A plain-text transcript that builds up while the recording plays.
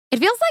It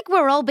feels like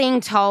we're all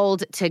being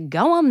told to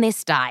go on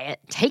this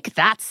diet, take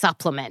that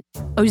supplement.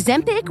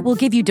 Ozempic will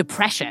give you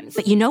depression,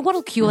 but you know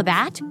what'll cure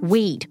that?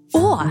 Weed.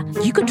 Or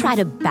you could try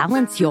to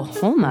balance your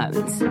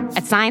hormones.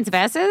 At Science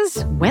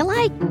Versus, we're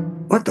like,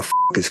 what the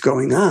is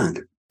going on?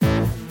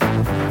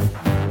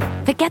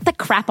 Forget the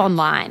crap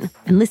online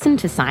and listen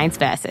to Science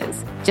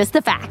Versus. Just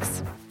the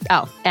facts.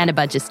 Oh, and a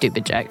bunch of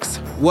stupid jokes.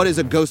 What is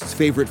a ghost's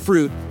favorite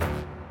fruit?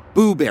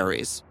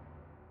 Blueberries.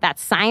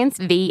 That's Science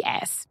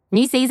VS.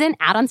 New season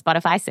out on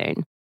Spotify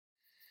soon.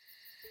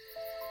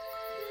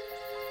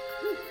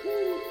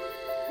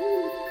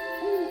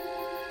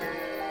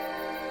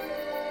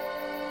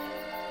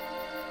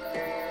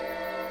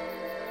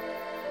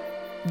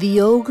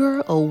 The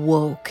ogre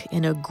awoke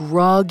in a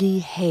groggy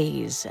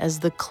haze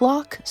as the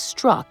clock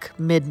struck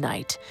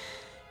midnight.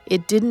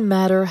 It didn't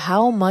matter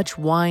how much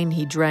wine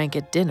he drank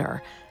at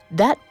dinner,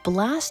 that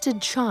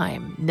blasted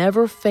chime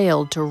never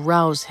failed to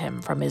rouse him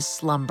from his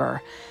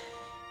slumber.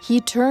 He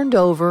turned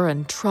over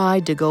and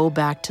tried to go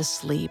back to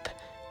sleep,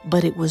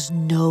 but it was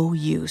no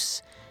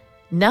use.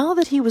 Now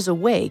that he was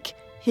awake,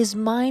 his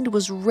mind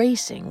was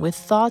racing with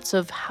thoughts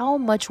of how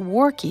much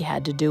work he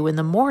had to do in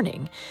the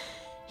morning.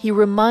 He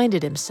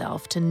reminded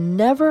himself to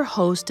never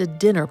host a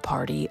dinner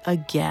party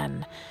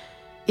again.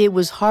 It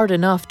was hard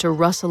enough to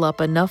rustle up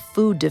enough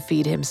food to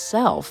feed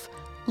himself,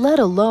 let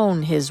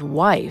alone his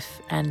wife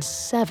and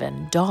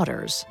 7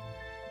 daughters.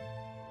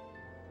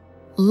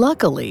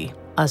 Luckily,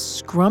 a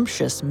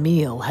scrumptious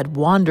meal had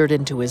wandered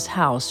into his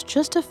house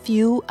just a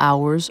few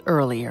hours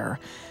earlier.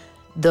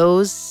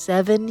 Those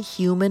 7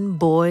 human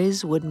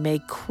boys would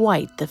make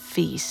quite the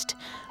feast,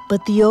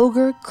 but the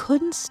ogre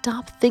couldn't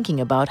stop thinking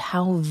about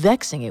how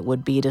vexing it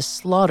would be to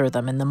slaughter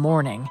them in the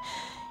morning.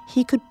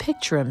 He could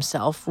picture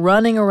himself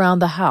running around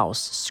the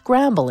house,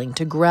 scrambling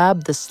to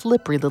grab the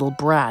slippery little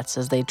brats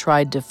as they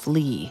tried to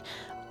flee.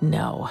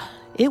 No,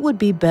 it would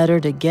be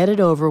better to get it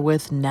over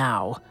with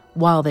now,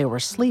 while they were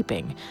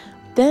sleeping.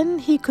 Then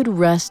he could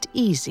rest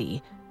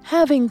easy,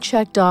 having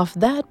checked off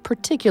that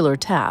particular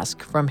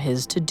task from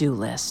his to-do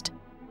list.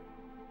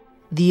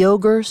 The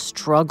ogre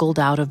struggled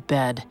out of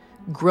bed,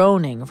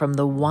 groaning from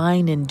the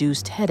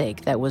wine-induced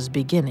headache that was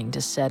beginning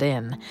to set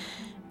in.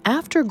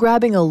 After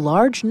grabbing a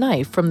large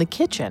knife from the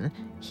kitchen,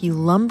 he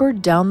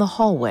lumbered down the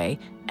hallway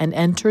and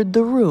entered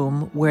the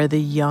room where the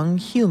young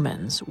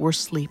humans were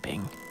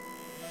sleeping.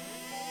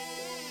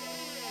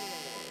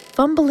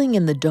 Fumbling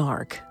in the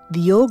dark,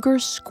 the ogre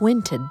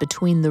squinted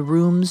between the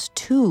room's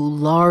 2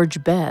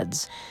 large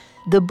beds.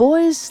 The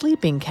boys'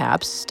 sleeping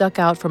caps stuck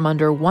out from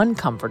under one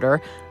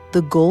comforter.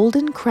 The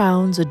golden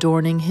crowns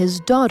adorning his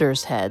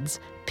daughters' heads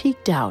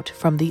peeked out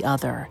from the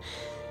other.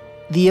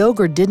 The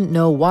ogre didn't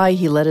know why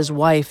he let his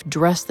wife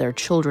dress their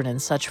children in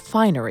such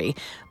finery,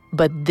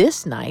 but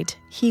this night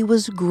he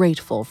was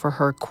grateful for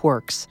her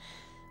quirks.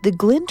 The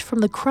glint from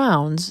the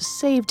crowns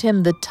saved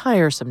him the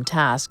tiresome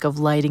task of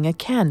lighting a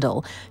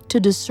candle to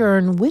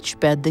discern which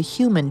bed the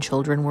human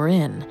children were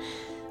in.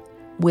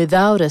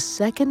 Without a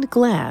second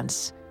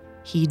glance,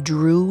 he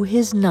drew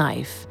his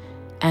knife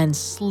and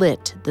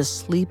slit the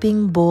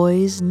sleeping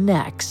boys'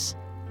 necks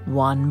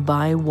one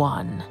by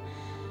one.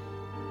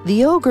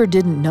 The ogre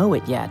didn't know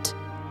it yet,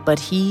 but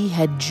he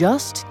had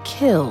just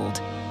killed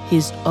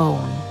his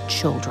own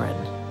children.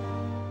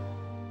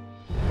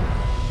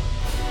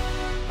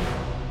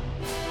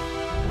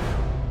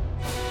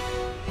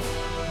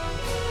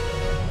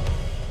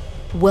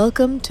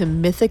 Welcome to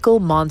Mythical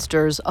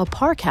Monsters, a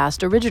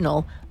Parcast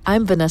original.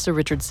 I'm Vanessa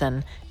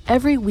Richardson.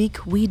 Every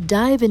week, we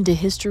dive into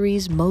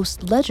history's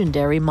most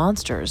legendary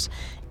monsters.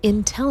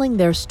 In telling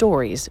their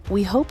stories,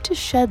 we hope to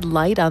shed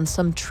light on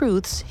some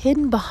truths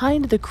hidden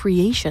behind the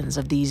creations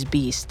of these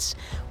beasts,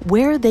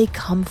 where they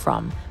come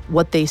from,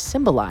 what they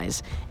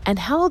symbolize, and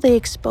how they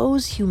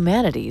expose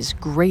humanity's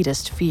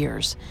greatest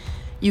fears.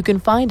 You can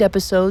find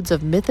episodes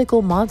of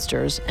Mythical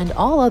Monsters and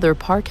all other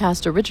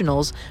Parcast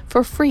originals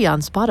for free on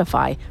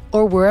Spotify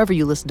or wherever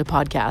you listen to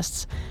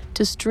podcasts.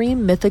 To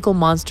stream Mythical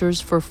Monsters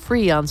for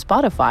free on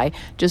Spotify,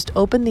 just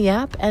open the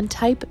app and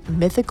type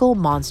Mythical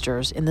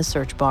Monsters in the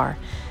search bar.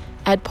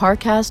 At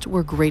Parcast,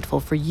 we're grateful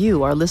for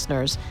you, our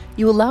listeners.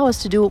 You allow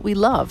us to do what we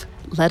love.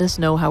 Let us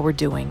know how we're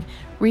doing.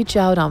 Reach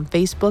out on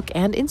Facebook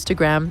and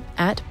Instagram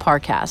at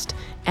Parcast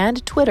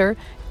and Twitter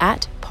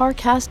at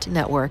Parcast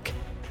Network.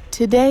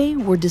 Today,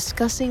 we're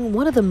discussing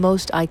one of the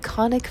most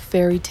iconic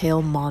fairy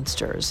tale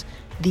monsters,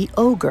 the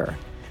ogre.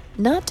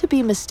 Not to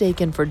be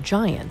mistaken for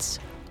giants,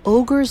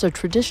 ogres are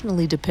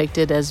traditionally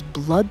depicted as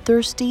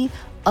bloodthirsty,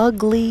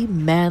 ugly,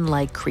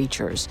 man-like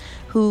creatures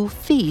who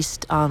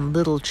feast on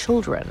little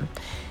children.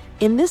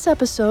 In this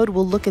episode,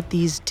 we'll look at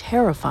these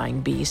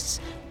terrifying beasts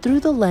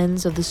through the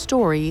lens of the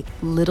story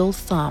Little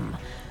Thumb,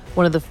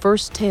 one of the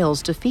first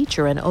tales to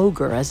feature an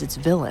ogre as its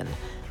villain.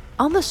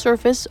 On the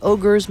surface,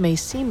 ogres may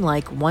seem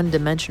like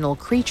one-dimensional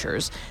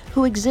creatures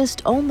who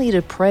exist only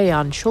to prey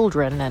on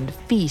children and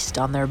feast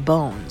on their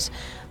bones.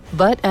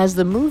 But as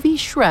the movie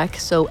Shrek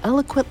so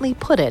eloquently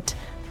put it,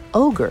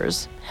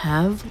 ogres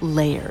have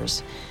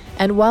layers.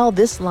 And while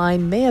this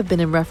line may have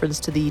been in reference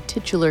to the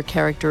titular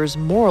character's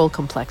moral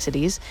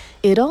complexities,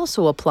 it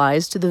also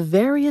applies to the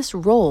various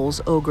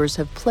roles ogres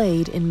have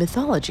played in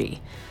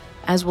mythology.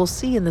 As we'll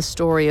see in the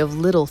story of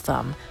Little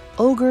Thumb,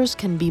 ogres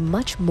can be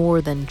much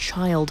more than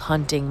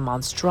child-hunting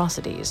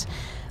monstrosities.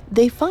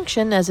 They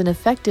function as an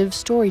effective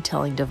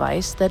storytelling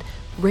device that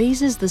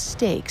raises the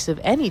stakes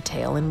of any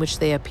tale in which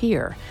they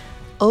appear.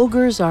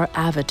 Ogres are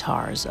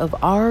avatars of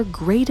our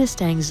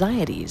greatest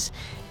anxieties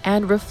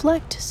and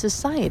reflect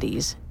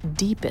society's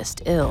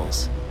deepest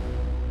ills.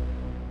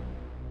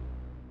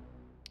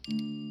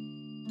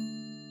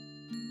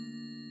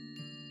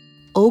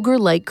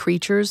 Ogre-like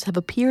creatures have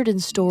appeared in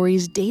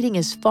stories dating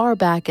as far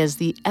back as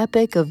the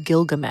Epic of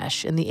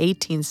Gilgamesh in the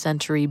 18th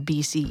century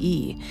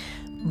BCE.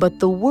 But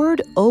the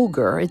word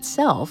ogre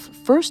itself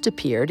first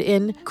appeared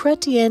in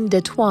Chrétien de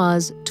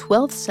Troyes'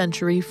 12th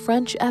century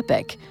French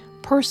epic,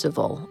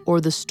 Percival, or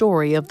the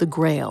Story of the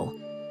Grail.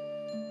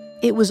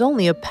 It was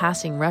only a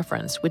passing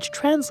reference, which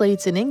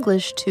translates in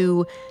English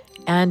to,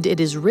 "And it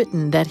is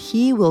written that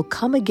he will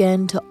come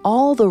again to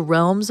all the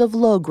realms of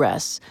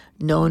Logres,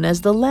 known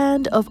as the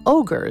land of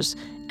ogres,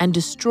 and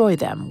destroy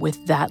them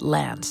with that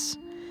lance."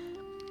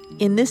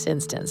 In this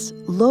instance,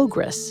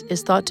 Logres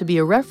is thought to be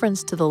a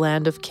reference to the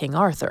land of King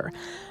Arthur.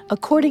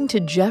 According to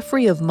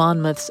Geoffrey of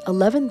Monmouth's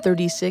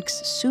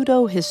 1136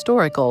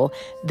 pseudo-historical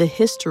The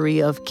History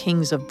of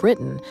Kings of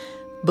Britain,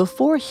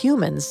 before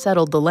humans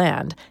settled the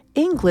land,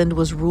 England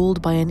was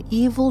ruled by an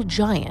evil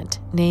giant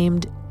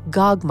named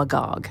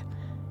Gog-Magog.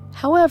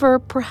 However,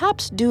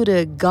 perhaps due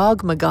to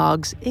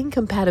Gog-Magog's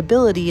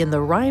incompatibility in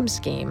the rhyme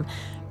scheme,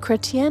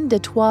 Chrétien de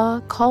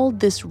Troyes called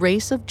this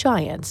race of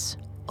giants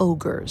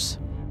ogres.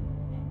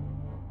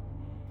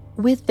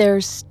 With their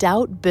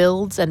stout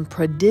builds and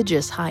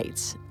prodigious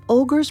heights,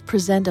 ogres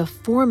present a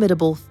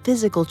formidable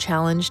physical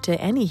challenge to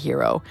any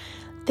hero.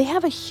 They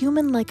have a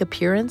human-like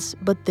appearance,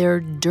 but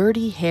their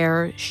dirty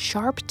hair,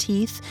 sharp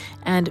teeth,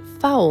 and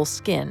foul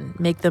skin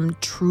make them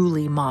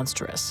truly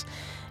monstrous,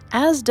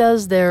 as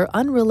does their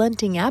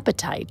unrelenting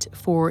appetite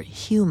for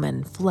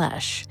human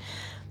flesh.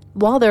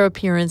 While their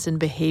appearance and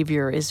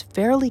behavior is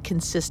fairly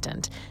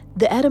consistent,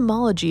 the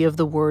etymology of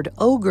the word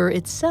ogre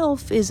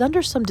itself is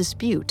under some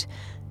dispute.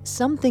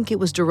 Some think it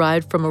was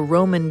derived from a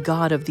Roman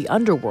god of the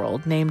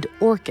underworld named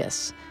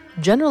Orcus.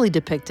 Generally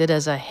depicted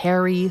as a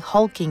hairy,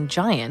 hulking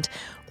giant,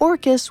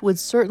 Orcus would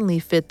certainly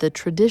fit the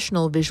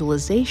traditional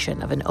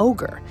visualization of an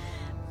ogre.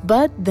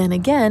 But then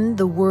again,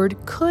 the word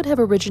could have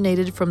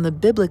originated from the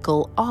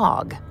biblical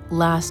Og,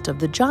 last of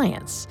the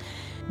giants.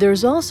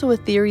 There's also a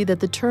theory that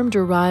the term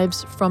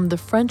derives from the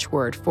French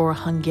word for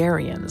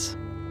Hungarians.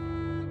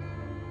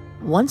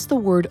 Once the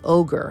word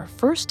ogre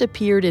first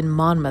appeared in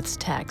Monmouth's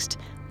text,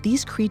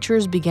 these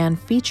creatures began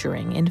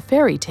featuring in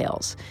fairy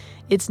tales.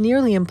 It's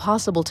nearly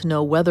impossible to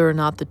know whether or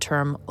not the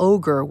term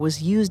ogre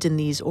was used in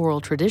these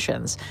oral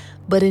traditions,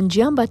 but in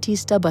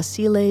Giambattista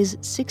Basile's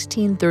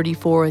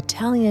 1634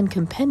 Italian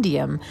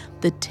compendium,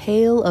 The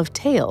Tale of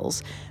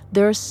Tales,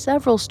 there are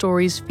several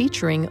stories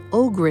featuring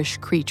ogreish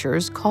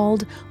creatures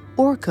called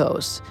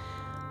orcos.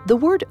 The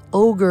word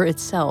ogre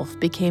itself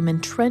became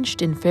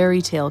entrenched in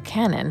fairy tale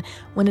canon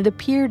when it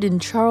appeared in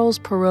Charles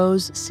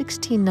Perrault's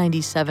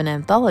 1697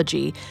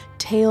 anthology,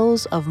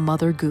 Tales of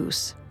Mother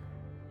Goose.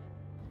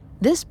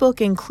 This book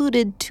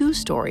included two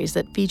stories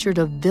that featured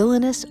a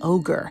villainous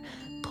ogre,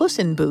 Puss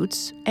in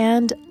Boots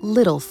and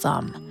Little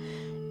Thumb.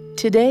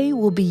 Today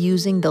we'll be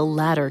using the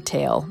latter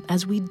tale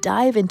as we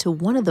dive into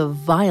one of the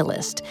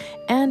vilest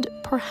and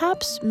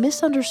perhaps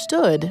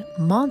misunderstood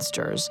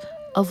monsters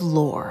of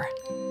lore.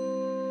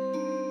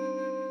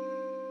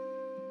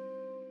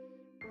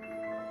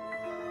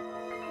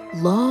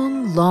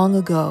 Long, long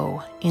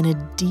ago, in a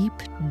deep,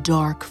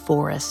 dark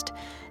forest,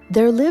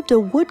 there lived a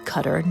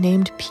woodcutter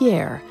named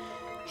Pierre.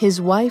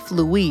 His wife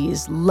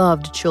Louise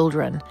loved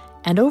children,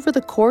 and over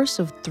the course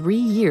of 3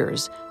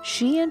 years,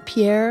 she and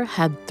Pierre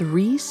had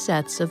 3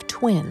 sets of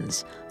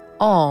twins,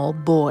 all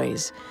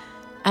boys.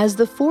 As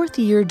the 4th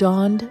year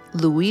dawned,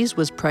 Louise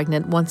was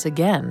pregnant once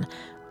again,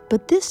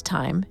 but this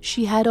time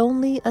she had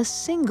only a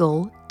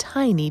single,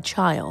 tiny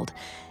child.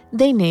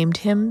 They named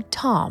him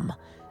Tom,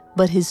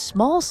 but his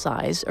small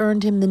size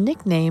earned him the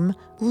nickname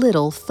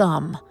Little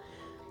Thumb.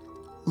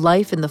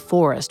 Life in the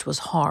forest was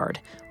hard.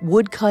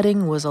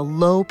 Woodcutting was a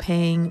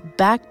low-paying,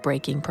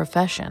 back-breaking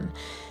profession.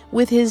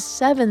 With his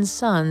 7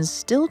 sons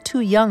still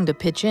too young to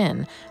pitch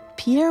in,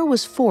 Pierre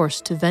was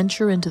forced to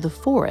venture into the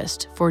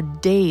forest for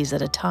days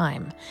at a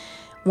time.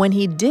 When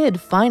he did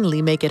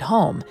finally make it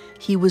home,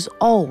 he was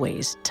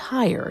always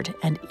tired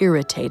and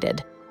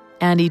irritated,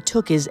 and he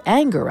took his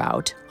anger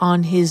out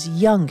on his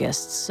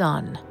youngest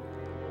son.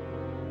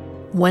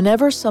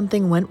 Whenever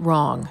something went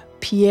wrong,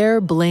 Pierre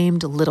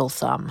blamed Little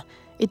Thumb.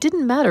 It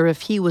didn't matter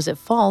if he was at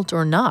fault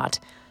or not.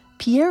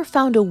 Pierre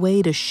found a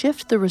way to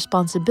shift the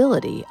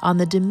responsibility on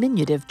the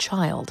diminutive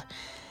child,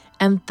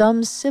 and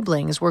Thumb's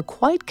siblings were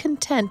quite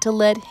content to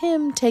let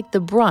him take the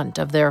brunt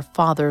of their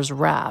father's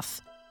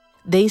wrath.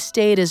 They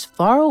stayed as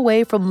far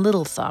away from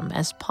Little Thumb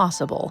as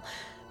possible.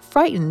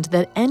 frightened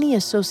that any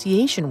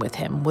association with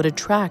him would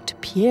attract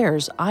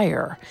Pierre's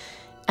ire,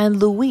 and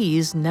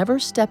Louise never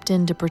stepped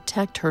in to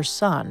protect her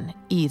son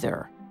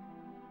either.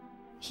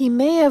 He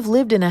may have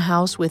lived in a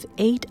house with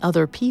 8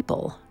 other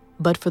people,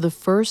 but for the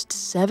first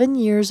 7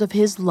 years of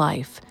his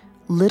life,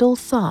 Little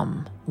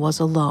Thumb was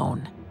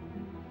alone.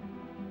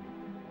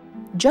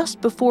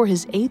 Just before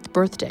his 8th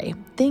birthday,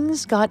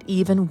 things got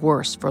even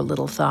worse for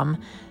Little Thumb.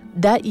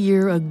 That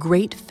year, a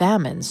great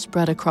famine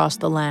spread across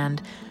the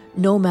land.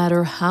 No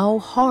matter how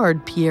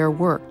hard Pierre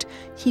worked,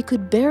 he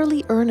could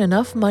barely earn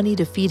enough money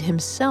to feed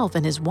himself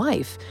and his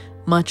wife,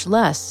 much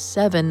less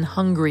 7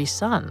 hungry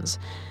sons.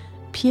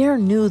 Pierre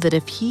knew that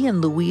if he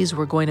and Louise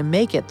were going to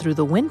make it through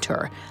the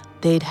winter,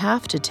 they'd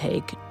have to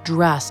take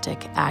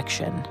drastic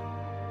action.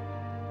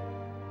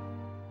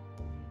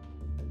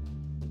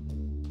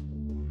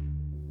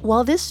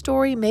 While this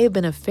story may have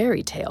been a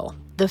fairy tale,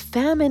 the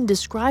famine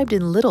described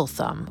in Little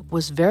Thumb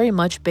was very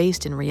much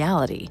based in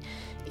reality.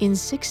 In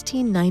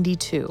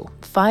 1692,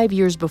 5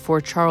 years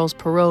before Charles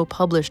Perrault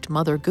published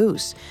Mother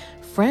Goose,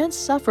 France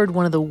suffered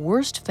one of the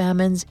worst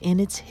famines in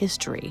its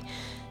history.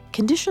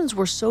 Conditions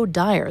were so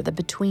dire that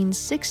between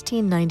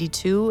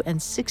 1692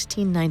 and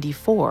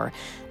 1694,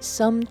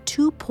 some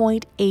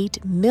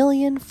 2.8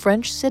 million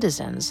French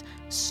citizens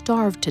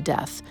starved to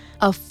death,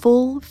 a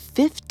full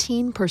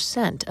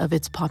 15% of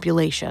its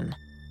population.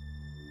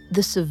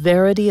 The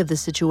severity of the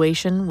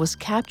situation was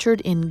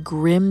captured in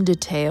grim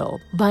detail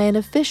by an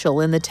official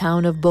in the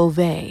town of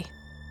Beauvais.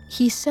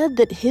 He said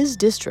that his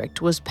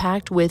district was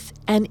packed with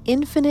an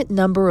infinite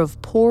number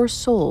of poor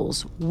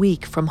souls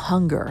weak from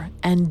hunger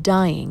and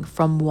dying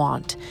from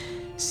want.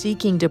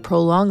 Seeking to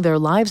prolong their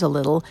lives a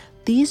little,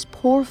 these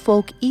poor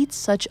folk eat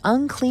such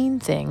unclean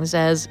things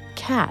as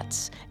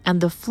cats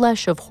and the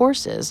flesh of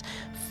horses,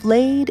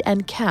 flayed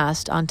and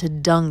cast onto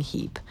dung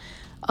heap.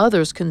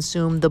 Others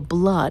consume the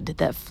blood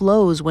that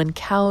flows when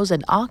cows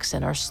and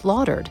oxen are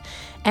slaughtered,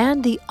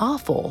 and the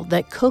offal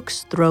that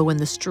cooks throw in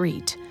the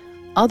street.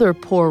 Other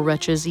poor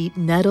wretches eat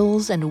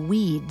nettles and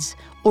weeds,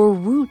 or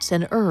roots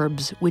and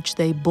herbs which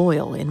they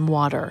boil in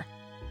water.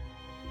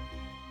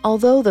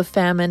 Although the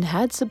famine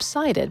had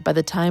subsided by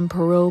the time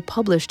Perrault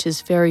published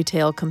his fairy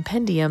tale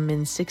compendium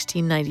in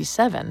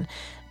 1697,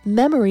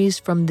 memories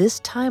from this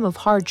time of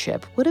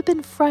hardship would have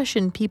been fresh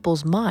in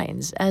people's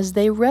minds as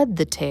they read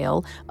the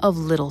tale of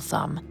Little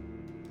Thumb.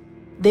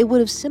 They would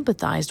have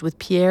sympathized with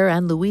Pierre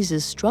and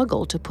Louise's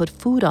struggle to put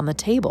food on the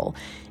table,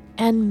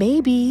 and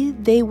maybe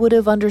they would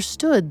have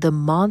understood the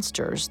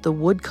monsters the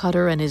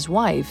woodcutter and his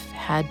wife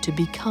had to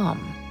become.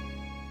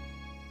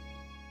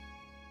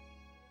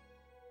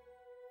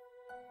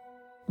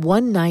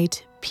 One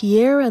night,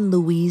 Pierre and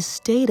Louise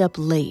stayed up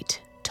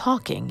late,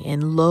 talking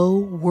in low,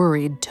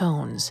 worried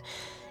tones.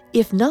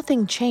 If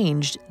nothing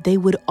changed, they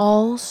would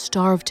all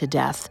starve to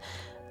death.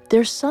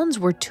 Their sons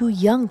were too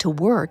young to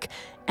work,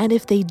 and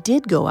if they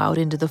did go out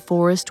into the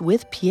forest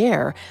with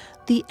Pierre,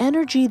 the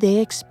energy they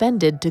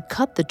expended to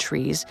cut the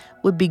trees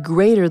would be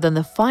greater than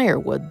the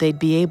firewood they'd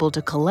be able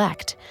to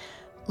collect.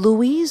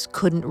 Louise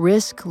couldn't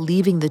risk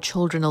leaving the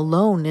children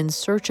alone in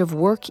search of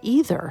work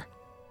either.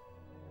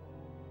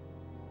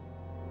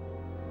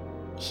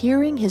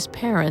 Hearing his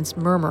parents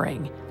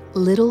murmuring,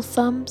 Little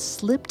Thumb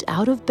slipped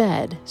out of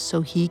bed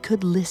so he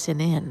could listen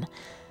in.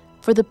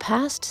 For the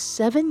past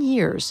 7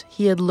 years,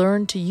 he had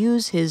learned to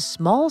use his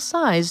small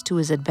size to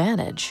his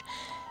advantage.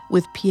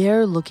 With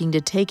Pierre looking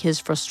to take his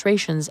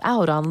frustrations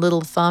out on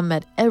Little Thumb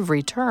at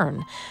every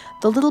turn,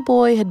 the little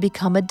boy had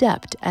become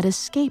adept at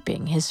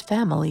escaping his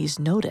family's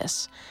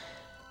notice.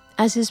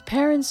 As his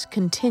parents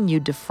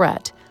continued to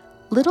fret,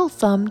 Little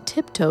Thumb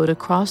tiptoed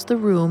across the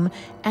room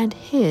and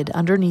hid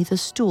underneath a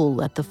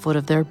stool at the foot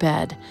of their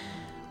bed.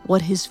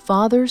 What his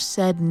father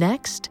said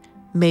next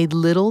made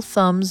Little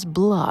Thumb's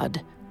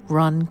blood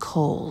run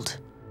cold.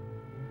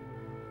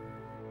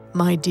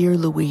 "My dear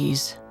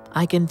Louise,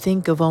 I can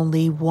think of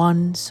only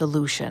one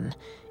solution.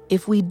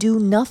 If we do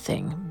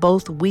nothing,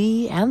 both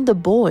we and the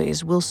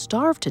boys will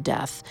starve to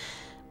death.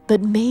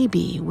 But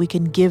maybe we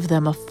can give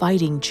them a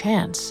fighting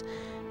chance.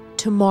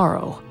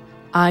 Tomorrow,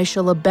 I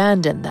shall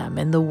abandon them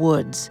in the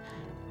woods.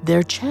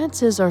 Their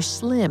chances are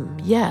slim,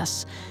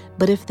 yes,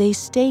 but if they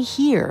stay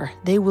here,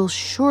 they will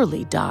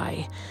surely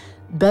die.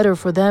 Better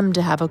for them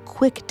to have a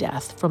quick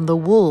death from the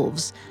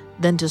wolves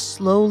than to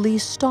slowly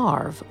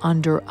starve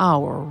under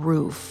our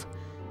roof."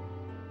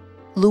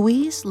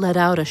 Louise let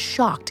out a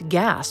shocked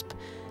gasp.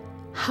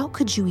 "How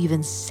could you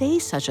even say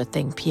such a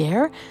thing,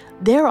 Pierre?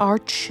 There are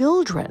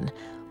children.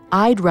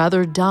 I'd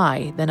rather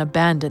die than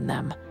abandon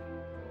them."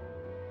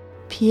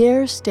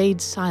 Pierre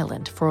stayed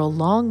silent for a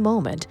long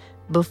moment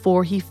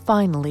before he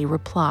finally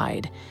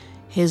replied,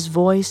 his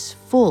voice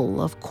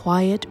full of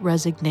quiet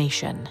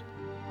resignation.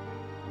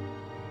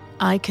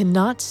 "I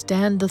cannot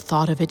stand the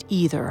thought of it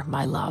either,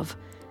 my love.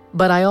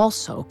 But I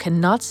also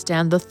cannot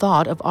stand the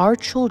thought of our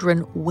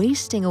children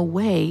wasting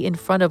away in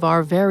front of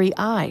our very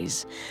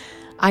eyes.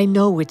 I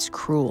know it's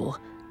cruel,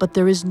 but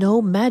there is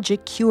no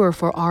magic cure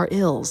for our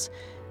ills.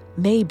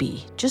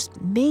 Maybe, just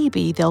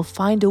maybe, they'll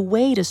find a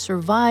way to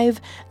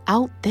survive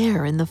out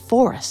there in the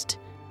forest."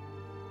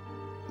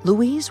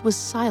 Louise was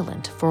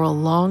silent for a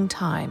long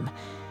time.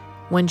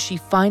 When she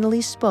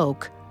finally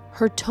spoke,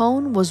 her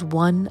tone was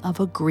one of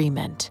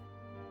agreement.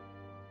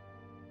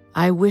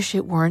 "I wish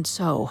it weren't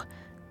so,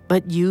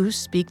 but you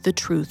speak the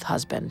truth,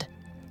 husband.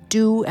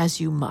 Do as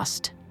you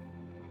must."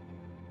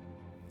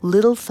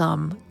 Little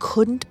Thumb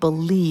couldn't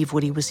believe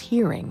what he was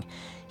hearing.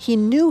 He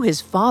knew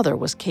his father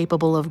was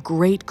capable of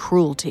great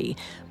cruelty,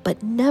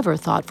 but never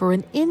thought for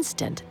an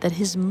instant that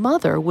his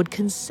mother would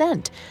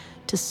consent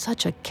to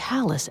such a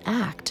callous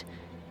act.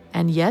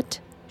 And yet,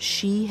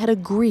 she had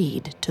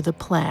agreed to the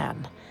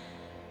plan.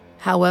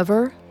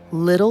 However,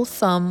 Little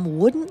Thumb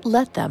wouldn't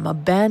let them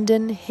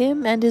abandon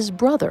him and his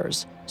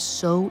brothers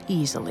so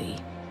easily.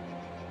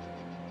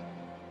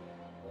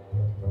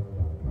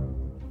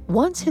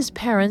 Once his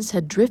parents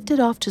had drifted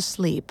off to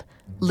sleep,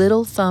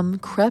 Little Thumb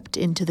crept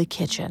into the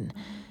kitchen.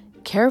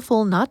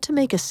 Careful not to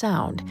make a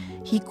sound,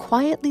 he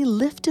quietly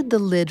lifted the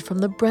lid from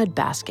the bread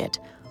basket.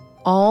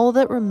 All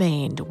that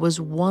remained was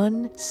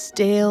one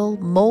stale,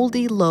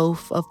 moldy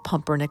loaf of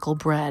pumpernickel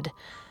bread.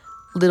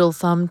 Little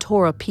Thumb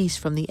tore a piece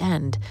from the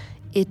end.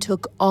 It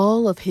took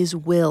all of his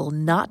will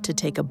not to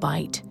take a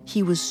bite.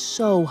 He was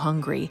so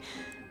hungry,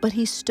 but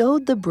he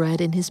stowed the bread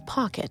in his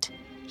pocket.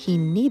 He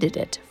needed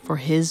it for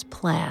his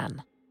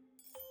plan.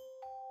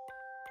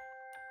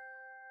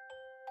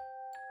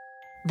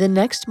 The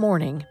next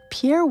morning,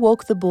 Pierre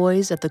woke the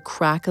boys at the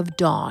crack of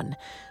dawn.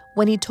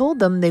 When he told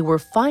them they were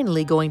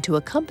finally going to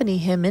accompany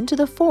him into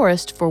the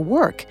forest for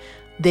work,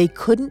 they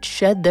couldn't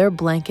shed their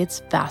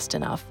blankets fast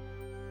enough.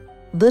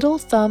 Little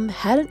Thumb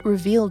hadn't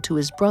revealed to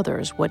his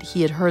brothers what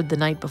he had heard the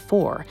night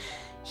before.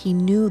 He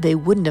knew they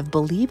wouldn't have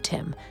believed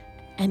him,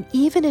 and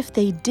even if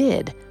they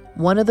did,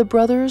 one of the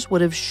brothers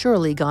would have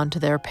surely gone to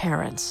their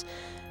parents.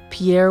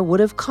 Pierre would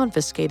have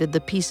confiscated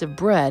the piece of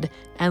bread,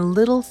 and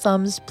Little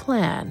Thumb's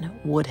plan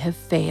would have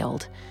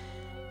failed.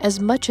 As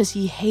much as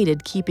he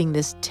hated keeping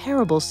this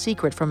terrible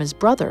secret from his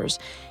brothers,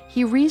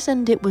 he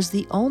reasoned it was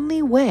the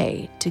only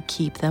way to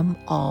keep them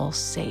all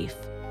safe.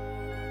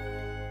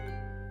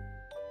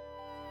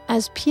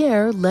 As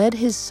Pierre led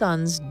his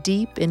sons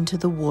deep into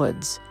the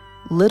woods,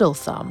 Little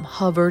Thumb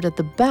hovered at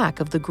the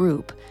back of the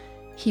group.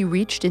 He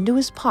reached into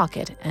his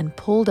pocket and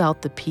pulled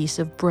out the piece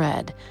of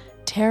bread,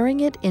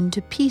 tearing it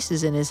into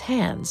pieces in his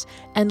hands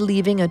and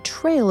leaving a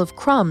trail of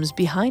crumbs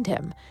behind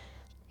him.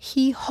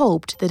 He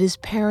hoped that his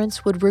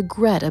parents would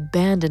regret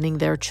abandoning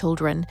their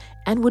children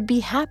and would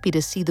be happy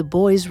to see the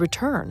boys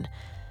return.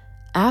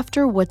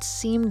 After what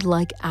seemed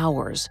like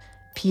hours,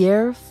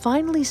 Pierre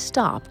finally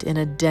stopped in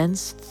a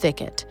dense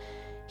thicket.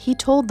 He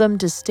told them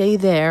to stay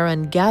there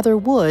and gather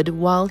wood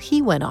while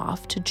he went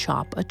off to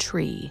chop a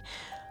tree.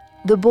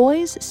 The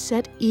boys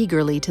set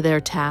eagerly to their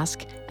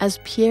task as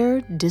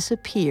Pierre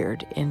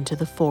disappeared into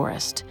the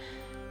forest.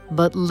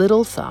 But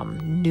Little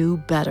Thumb knew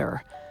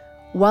better.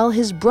 While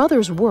his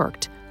brothers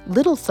worked,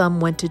 Little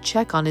Thumb went to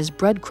check on his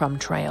breadcrumb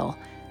trail.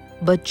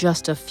 But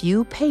just a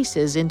few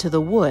paces into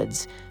the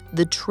woods,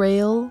 the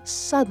trail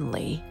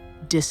suddenly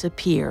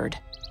disappeared.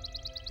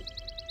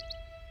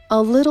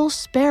 A little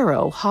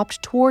sparrow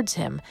hopped towards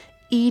him,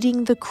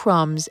 eating the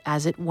crumbs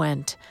as it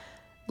went.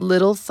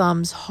 Little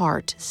Thumb's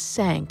heart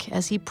sank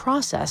as he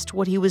processed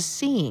what he was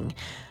seeing.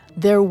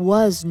 There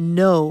was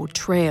no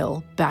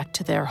trail back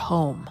to their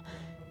home.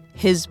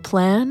 His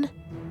plan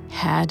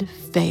had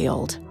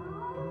failed.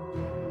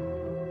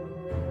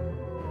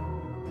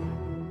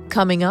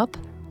 Coming up,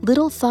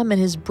 Little Thumb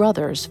and his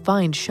brothers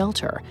find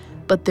shelter,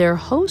 but their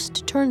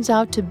host turns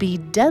out to be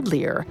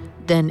deadlier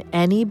than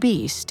any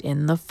beast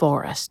in the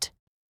forest.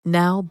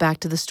 Now back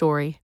to the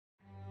story.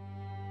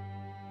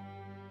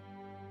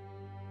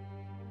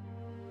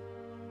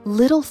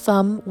 Little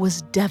Thumb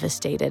was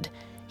devastated.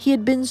 He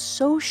had been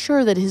so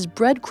sure that his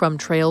breadcrumb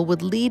trail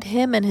would lead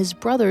him and his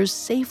brothers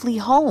safely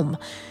home.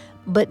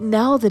 But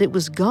now that it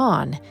was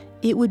gone,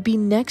 it would be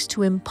next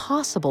to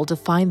impossible to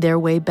find their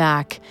way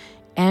back,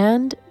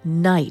 and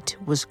night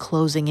was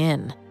closing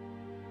in.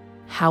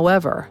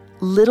 However,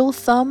 Little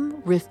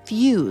Thumb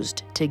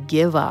refused to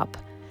give up.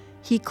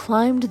 He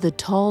climbed the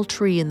tall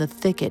tree in the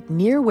thicket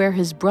near where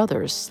his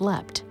brothers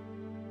slept.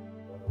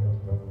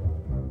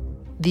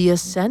 The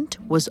ascent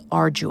was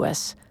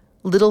arduous.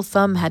 Little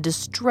Thumb had to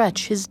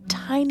stretch his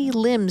tiny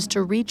limbs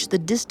to reach the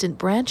distant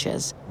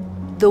branches.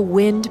 The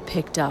wind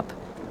picked up,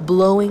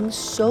 blowing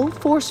so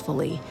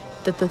forcefully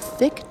that the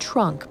thick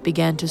trunk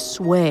began to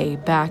sway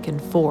back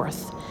and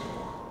forth.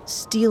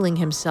 Steeling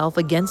himself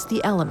against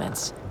the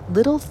elements,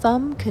 Little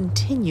Thumb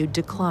continued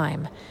to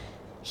climb.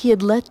 He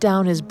had let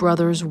down his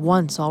brothers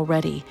once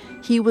already.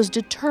 He was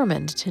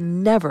determined to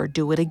never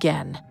do it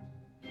again.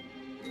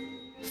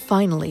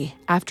 Finally,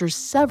 after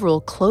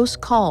several close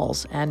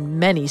calls and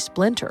many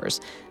splinters,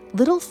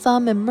 Little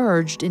Thumb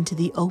emerged into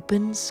the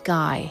open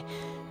sky.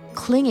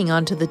 Clinging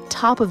onto the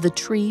top of the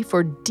tree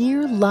for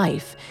dear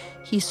life,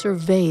 he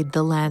surveyed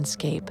the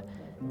landscape.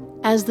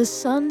 As the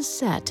sun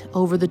set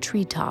over the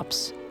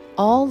treetops,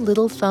 all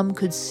Little Thumb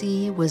could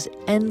see was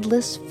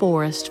endless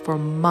forest for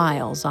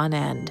miles on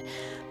end.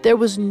 There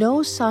was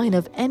no sign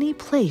of any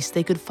place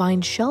they could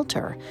find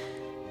shelter.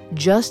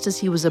 Just as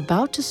he was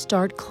about to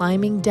start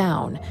climbing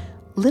down,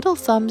 Little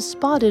Thumb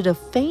spotted a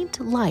faint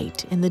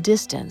light in the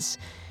distance.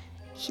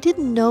 He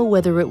didn't know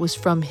whether it was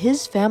from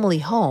his family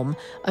home,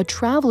 a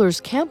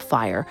traveler's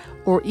campfire,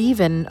 or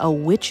even a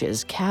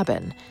witch's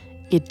cabin.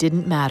 It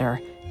didn't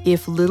matter.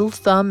 If Little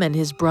Thumb and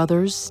his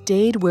brothers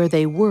stayed where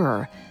they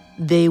were,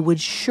 they would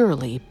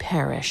surely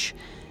perish.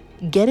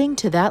 Getting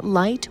to that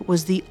light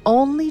was the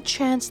only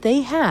chance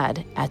they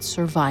had at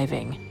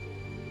surviving.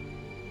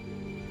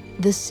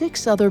 The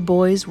 6 other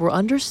boys were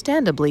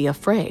understandably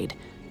afraid.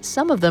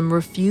 Some of them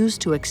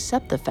refused to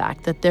accept the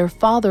fact that their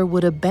father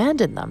would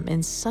abandon them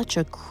in such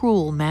a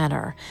cruel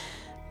manner.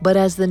 But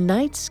as the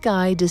night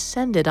sky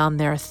descended on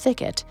their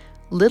thicket,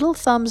 Little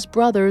Thumb's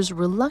brothers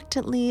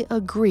reluctantly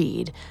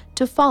agreed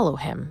to follow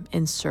him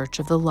in search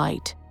of the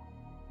light.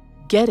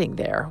 Getting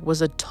there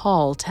was a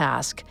tall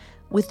task.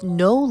 With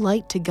no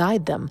light to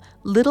guide them,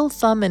 Little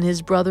Thumb and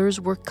his brothers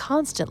were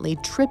constantly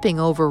tripping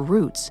over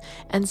roots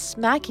and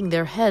smacking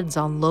their heads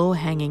on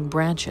low-hanging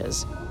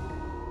branches.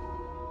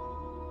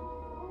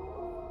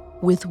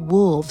 With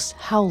wolves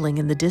howling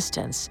in the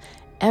distance,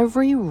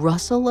 every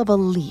rustle of a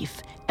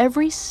leaf,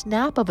 every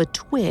snap of a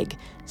twig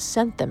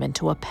sent them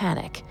into a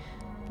panic.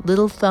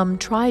 Little Thumb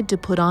tried to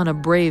put on a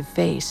brave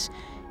face.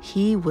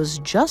 He was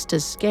just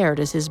as scared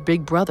as his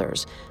big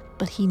brothers,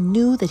 but he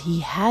knew that he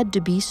had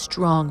to be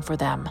strong for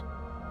them.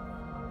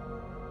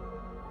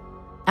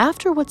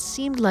 After what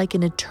seemed like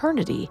an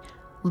eternity,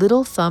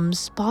 Little Thumb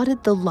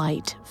spotted the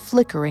light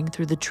flickering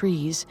through the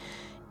trees.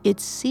 It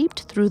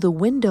seeped through the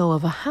window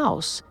of a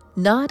house,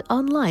 not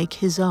unlike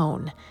his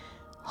own.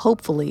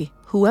 Hopefully,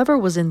 whoever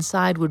was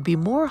inside would be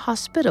more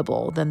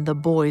hospitable than the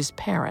boys'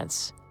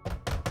 parents.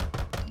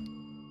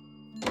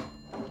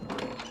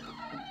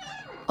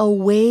 A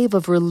wave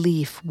of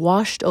relief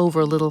washed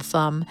over Little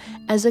Thumb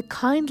as a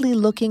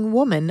kindly-looking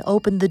woman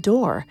opened the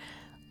door.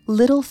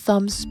 Little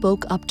Thumb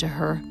spoke up to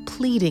her,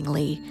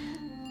 pleadingly.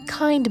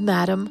 "Kind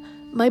madam,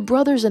 my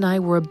brothers and I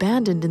were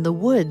abandoned in the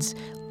woods.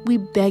 We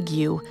beg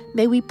you,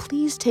 may we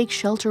please take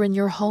shelter in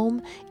your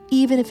home,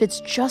 even if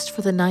it's just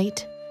for the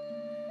night?"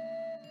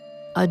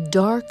 A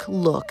dark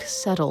look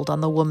settled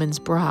on the woman's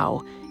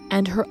brow,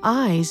 and her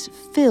eyes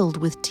filled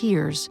with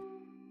tears.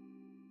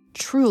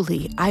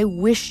 "Truly, I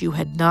wish you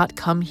had not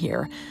come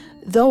here.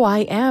 Though I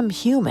am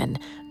human,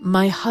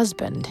 my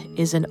husband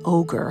is an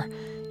ogre.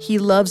 He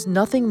loves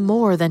nothing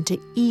more than to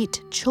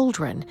eat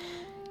children.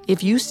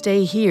 If you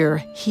stay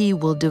here, he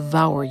will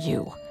devour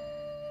you."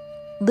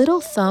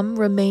 Little Thumb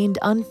remained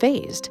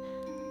unfazed.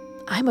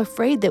 "I'm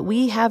afraid that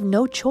we have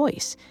no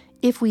choice.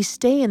 If we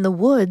stay in the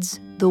woods,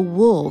 the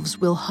wolves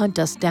will hunt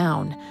us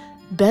down.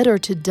 Better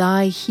to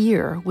die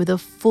here with a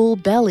full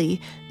belly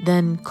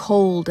than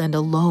cold and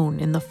alone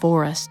in the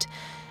forest.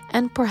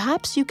 And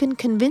perhaps you can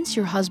convince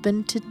your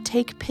husband to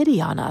take pity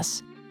on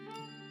us."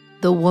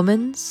 The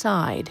woman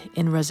sighed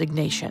in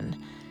resignation.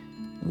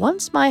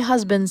 "Once my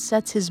husband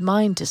sets his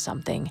mind to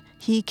something,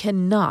 he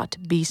cannot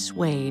be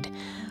swayed.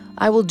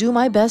 I will do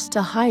my best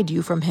to hide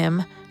you from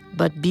him,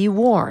 but be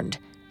warned,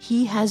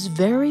 he has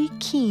very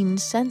keen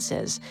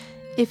senses.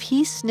 If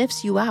he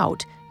sniffs you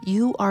out,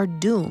 you are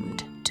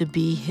doomed to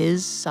be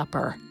his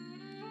supper."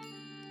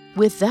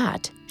 With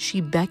that,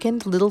 she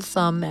beckoned Little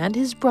Thumb and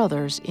his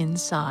brothers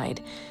inside.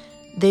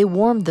 They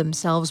warmed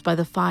themselves by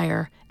the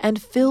fire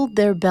and filled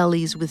their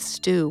bellies with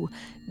stew,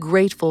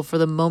 grateful for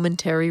the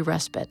momentary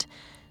respite.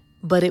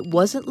 But it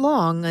wasn't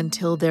long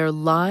until their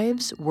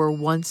lives were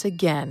once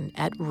again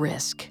at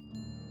risk.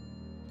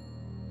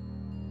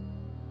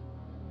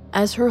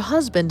 As her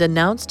husband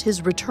announced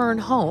his return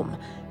home,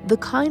 the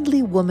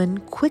kindly woman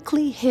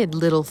quickly hid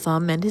Little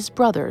Thumb and his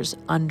brothers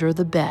under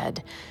the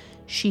bed.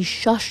 She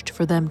shushed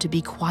for them to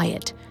be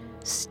quiet.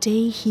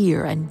 "Stay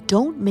here and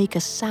don't make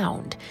a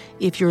sound.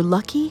 If you're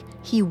lucky,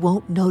 he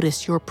won't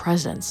notice your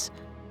presence."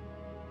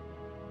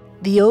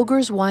 The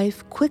ogre's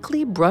wife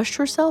quickly brushed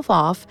herself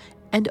off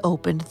and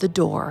opened the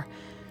door.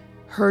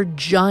 Her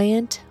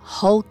giant,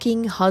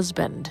 hulking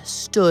husband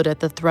stood at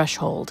the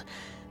threshold,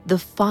 the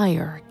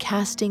fire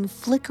casting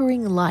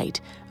flickering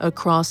light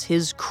across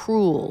his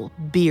cruel,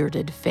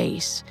 bearded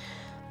face.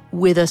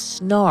 With a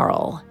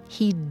snarl,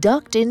 he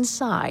ducked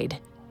inside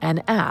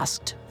and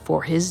asked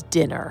for his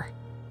dinner.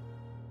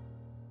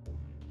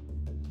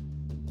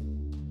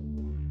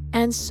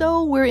 And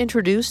so we're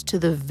introduced to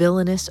the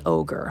villainous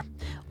ogre.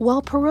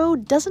 While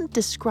Perrault doesn't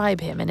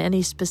describe him in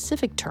any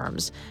specific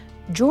terms,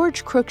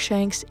 George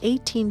Cruikshank's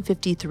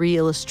 1853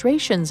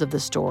 illustrations of the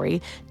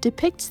story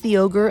depicts the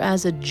ogre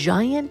as a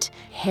giant,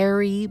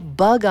 hairy,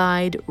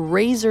 bug-eyed,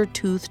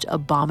 razor-toothed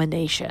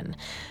abomination.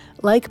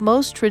 Like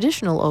most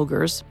traditional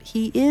ogres,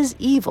 he is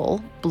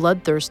evil,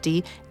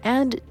 bloodthirsty,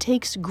 and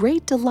takes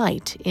great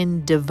delight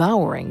in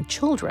devouring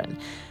children.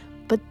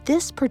 But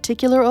this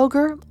particular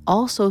ogre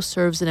also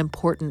serves an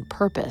important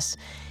purpose.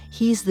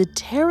 He's the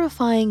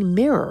terrifying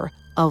mirror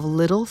of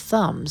Little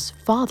Thumb's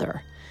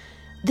father.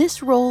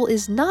 This role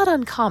is not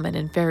uncommon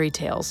in fairy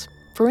tales.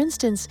 For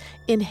instance,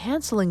 in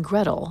Hansel and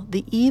Gretel,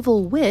 the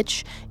evil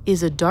witch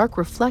is a dark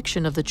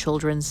reflection of the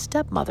children's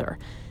stepmother.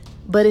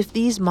 But if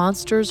these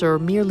monsters are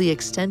merely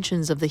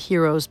extensions of the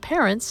hero's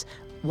parents,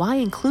 why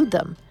include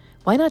them?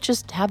 Why not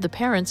just have the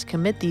parents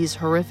commit these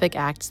horrific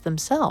acts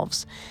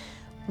themselves?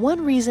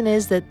 One reason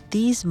is that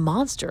these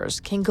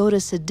monsters can go to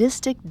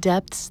sadistic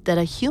depths that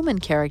a human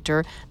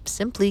character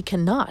simply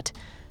cannot.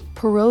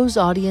 Perrault's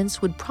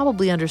audience would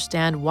probably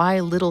understand why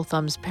Little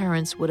Thumb's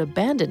parents would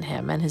abandon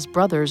him and his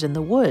brothers in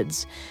the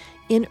woods.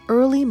 In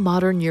early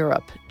modern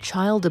Europe,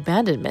 child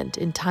abandonment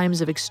in times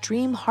of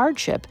extreme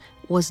hardship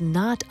was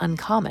not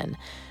uncommon.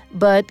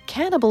 But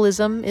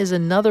cannibalism is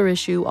another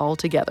issue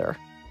altogether.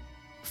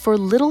 For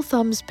Little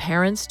Thumb's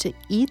parents to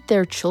eat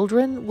their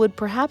children would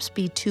perhaps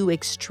be too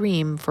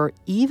extreme for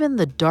even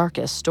the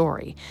darkest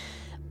story.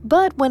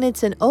 But when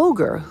it's an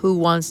ogre who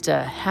wants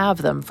to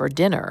have them for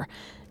dinner,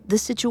 the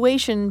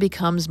situation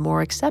becomes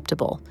more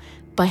acceptable.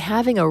 By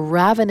having a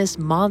ravenous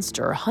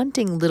monster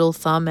hunting Little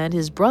Thumb and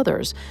his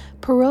brothers,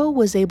 Perrault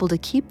was able to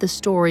keep the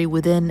story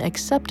within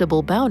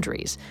acceptable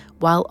boundaries,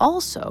 while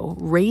also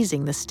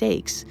raising the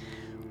stakes.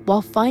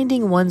 While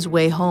finding one's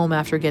way home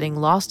after getting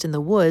lost in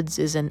the woods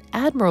is an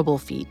admirable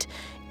feat,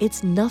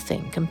 it's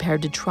nothing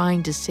compared to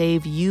trying to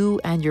save you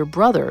and your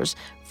brothers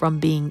from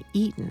being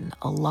eaten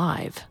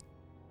alive.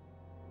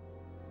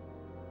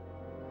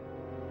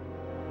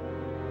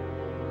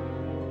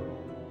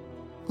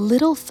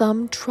 Little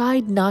Thumb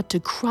tried not to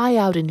cry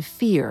out in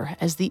fear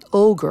as the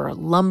ogre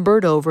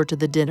lumbered over to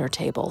the dinner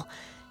table.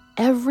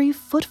 Every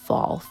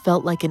footfall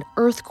felt like an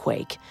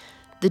earthquake.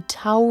 The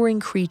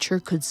towering creature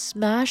could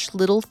smash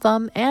Little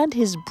Thumb and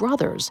his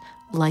brothers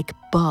like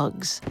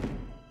bugs.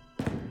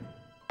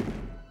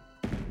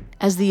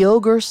 As the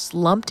ogre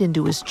slumped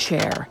into his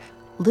chair,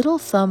 Little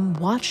Thumb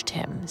watched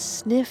him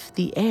sniff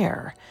the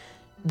air.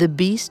 The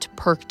beast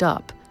perked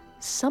up.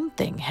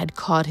 Something had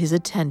caught his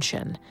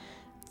attention.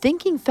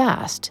 Thinking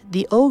fast,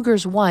 the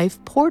ogre's wife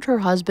poured her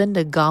husband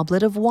a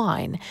goblet of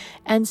wine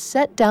and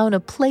set down a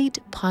plate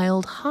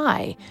piled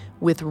high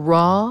with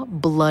raw,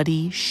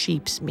 bloody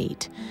sheep's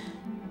meat.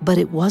 But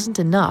it wasn't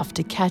enough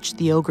to catch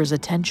the ogre's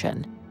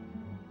attention.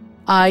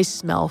 "I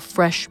smell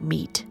fresh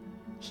meat,"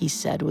 he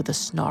said with a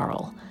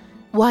snarl.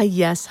 "Why,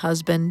 yes,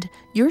 husband,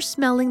 you're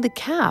smelling the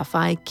calf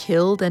I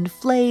killed and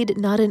flayed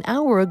not an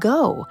hour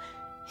ago,"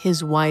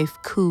 his wife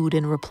cooed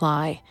in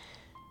reply.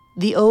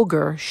 The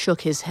ogre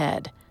shook his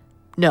head.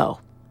 "No,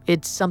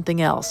 it's something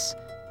else.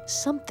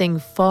 Something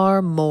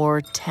far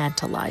more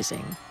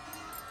tantalizing."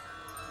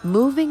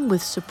 Moving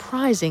with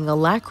surprising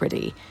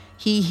alacrity,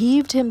 he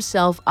heaved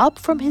himself up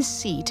from his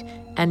seat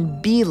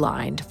and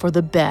beelined for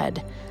the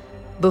bed.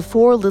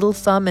 Before Little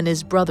Thumb and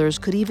his brothers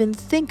could even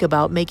think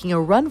about making a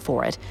run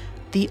for it,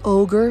 the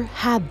ogre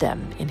had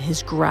them in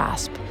his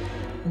grasp.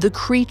 The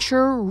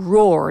creature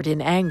roared in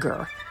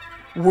anger.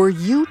 "Were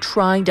you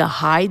trying to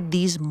hide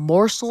these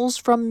morsels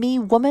from me,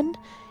 woman?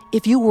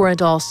 If you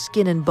weren't all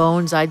skin and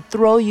bones, I'd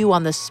throw you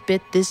on the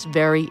spit this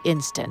very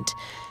instant.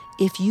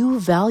 If you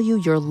value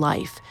your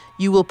life,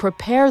 you will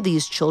prepare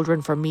these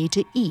children for me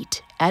to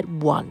eat at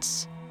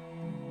once."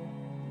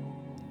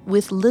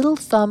 With Little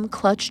Thumb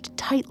clutched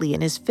tightly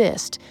in his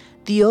fist,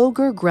 the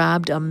ogre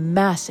grabbed a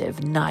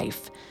massive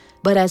knife.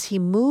 But as he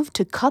moved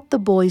to cut the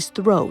boy's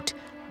throat,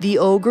 the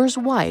ogre's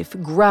wife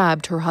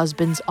grabbed her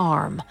husband's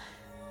arm.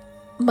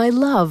 "My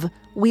love,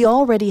 we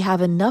already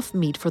have enough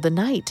meat for the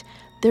night.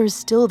 There's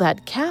still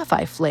that calf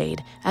I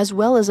flayed, as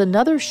well as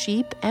another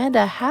sheep and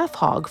a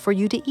half-hog for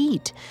you to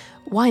eat.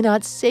 Why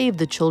not save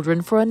the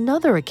children for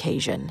another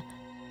occasion?"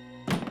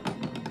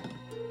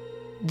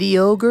 The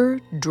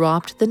ogre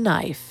dropped the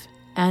knife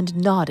and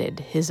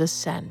nodded his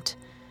assent.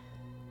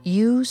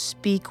 "You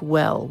speak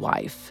well,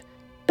 wife.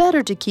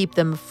 Better to keep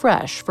them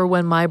fresh for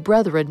when my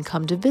brethren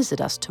come to visit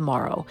us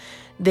tomorrow.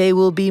 They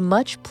will be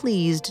much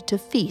pleased to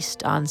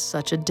feast on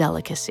such a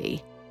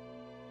delicacy."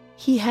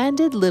 He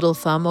handed Little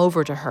Thumb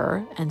over to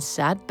her and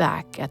sat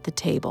back at the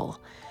table.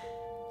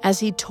 As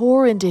he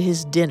tore into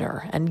his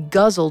dinner and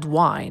guzzled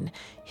wine,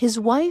 his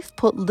wife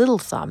put Little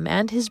Thumb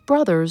and his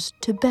brothers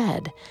to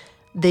bed.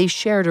 They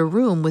shared a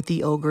room with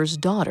the ogre's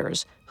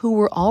daughters, who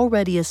were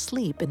already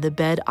asleep in the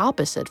bed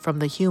opposite from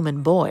the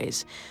human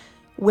boys.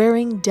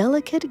 Wearing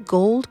delicate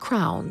gold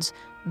crowns,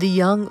 the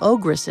young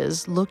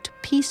ogresses looked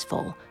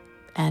peaceful,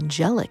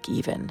 angelic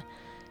even.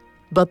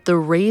 But the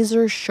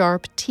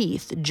razor-sharp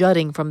teeth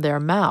jutting from their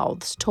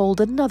mouths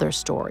told another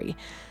story.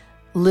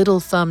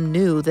 Little Thumb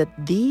knew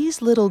that these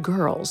little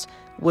girls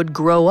would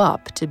grow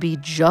up to be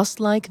just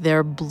like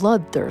their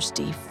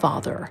bloodthirsty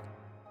father.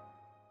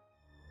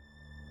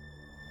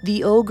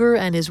 The ogre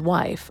and his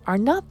wife are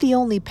not the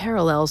only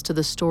parallels to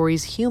the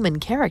story's human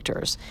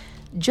characters.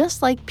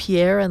 Just like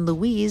Pierre and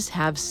Louise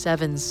have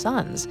 7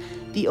 sons,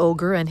 the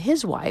ogre and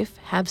his wife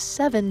have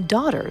 7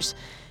 daughters.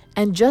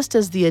 And just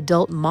as the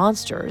adult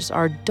monsters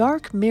are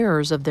dark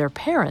mirrors of their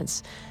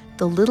parents,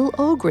 the little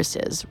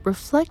ogresses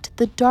reflect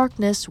the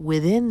darkness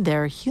within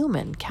their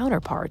human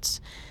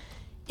counterparts.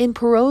 In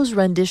Perrault's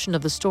rendition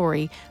of the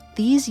story,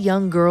 these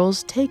young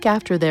girls take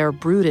after their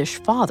brutish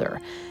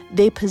father.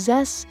 They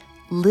possess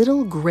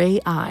little gray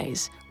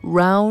eyes,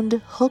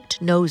 round,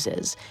 hooked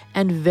noses,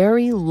 and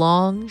very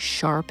long,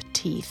 sharp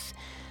teeth.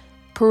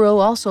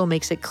 Perrault also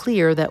makes it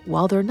clear that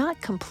while they're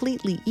not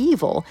completely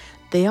evil,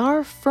 they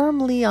are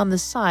firmly on the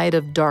side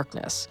of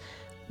darkness.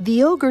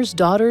 The ogre's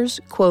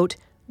daughters, quote,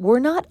 were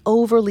not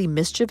overly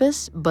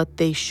mischievous, but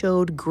they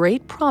showed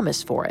great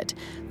promise for it,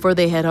 for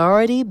they had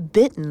already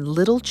bitten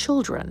little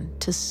children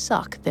to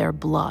suck their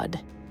blood.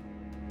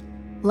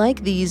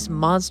 Like these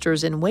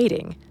monsters in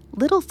waiting,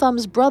 Little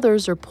Thumb's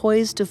brothers are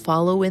poised to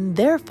follow in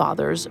their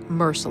father's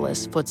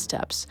merciless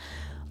footsteps.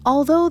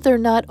 Although they're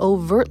not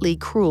overtly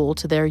cruel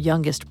to their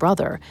youngest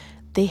brother,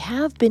 they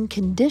have been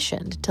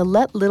conditioned to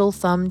let Little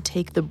Thumb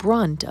take the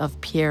brunt of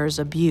Pierre's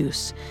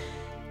abuse.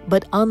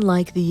 But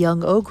unlike the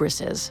young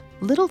ogresses,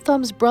 Little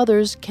Thumb's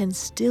brothers can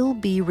still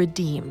be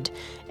redeemed,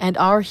 and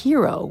our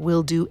hero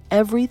will do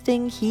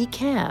everything he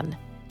can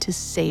to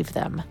save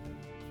them.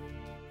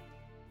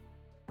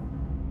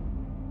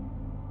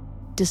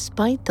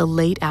 Despite the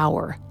late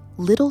hour,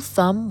 Little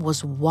Thumb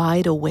was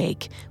wide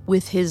awake.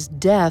 With his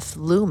death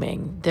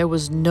looming, there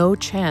was no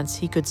chance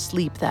he could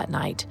sleep that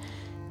night.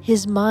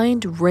 His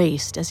mind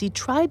raced as he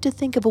tried to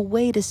think of a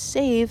way to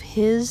save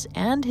his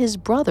and his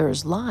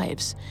brothers'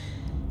 lives.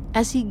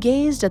 As he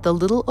gazed at the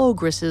little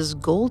ogress's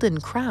golden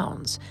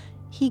crowns,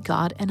 he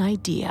got an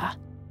idea.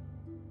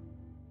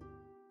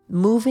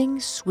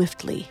 Moving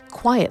swiftly,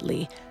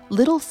 quietly,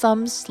 Little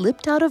Thumb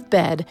slipped out of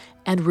bed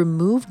and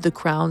removed the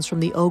crowns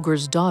from the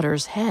ogre's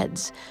daughters'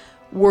 heads.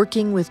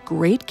 Working with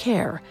great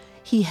care,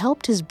 he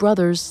helped his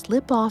brothers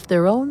slip off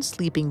their own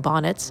sleeping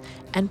bonnets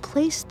and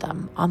placed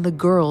them on the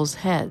girls'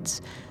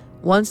 heads.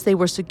 Once they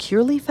were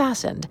securely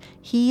fastened,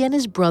 he and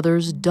his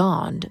brothers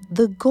donned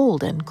the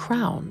golden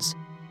crowns.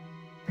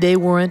 They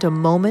weren't a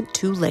moment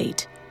too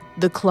late.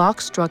 The clock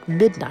struck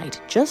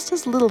midnight just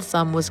as Little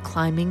Thumb was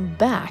climbing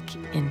back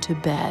into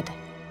bed.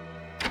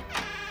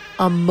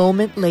 A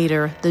moment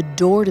later, the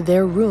door to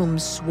their room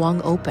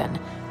swung open.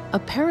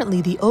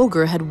 Apparently, the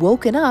ogre had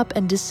woken up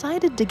and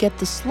decided to get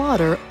the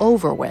slaughter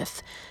over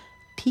with.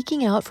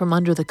 Peeking out from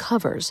under the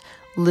covers,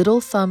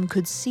 Little Thumb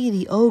could see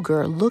the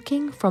ogre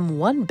looking from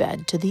one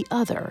bed to the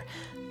other,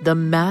 the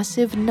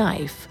massive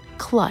knife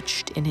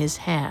clutched in his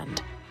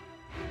hand.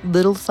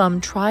 Little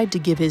Thumb tried to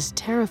give his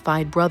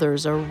terrified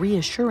brothers a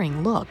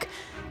reassuring look,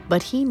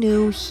 but he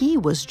knew he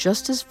was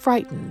just as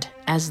frightened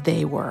as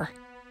they were.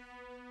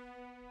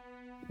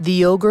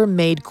 The ogre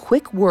made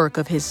quick work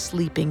of his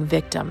sleeping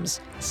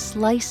victims,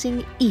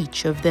 slicing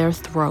each of their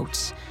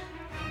throats.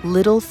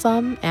 Little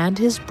Thumb and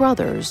his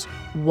brothers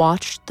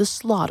watched the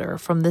slaughter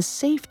from the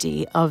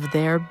safety of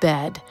their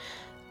bed.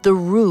 The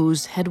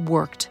ruse had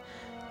worked.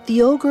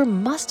 The ogre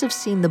must have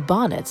seen the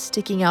bonnets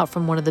sticking out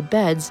from one of the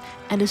beds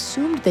and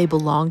assumed they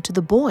belonged to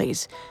the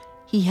boys.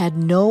 He had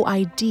no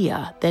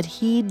idea that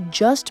he'd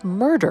just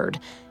murdered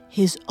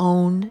his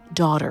own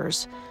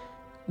daughters.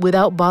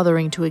 Without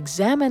bothering to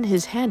examine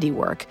his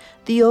handiwork,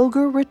 the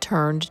ogre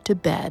returned to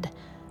bed.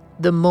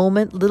 The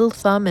moment Little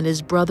Thumb and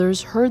his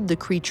brothers heard the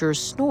creature's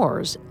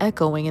snores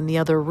echoing in the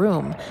other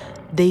room,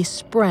 they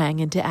sprang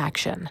into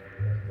action.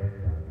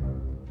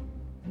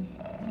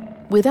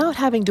 Without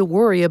having to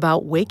worry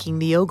about waking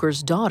the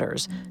ogre's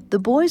daughters, the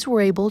boys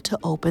were able to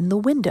open the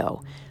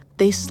window.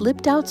 They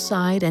slipped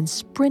outside and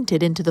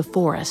sprinted into the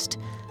forest.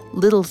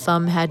 Little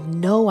Thumb had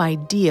no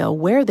idea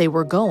where they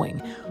were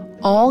going.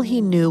 All he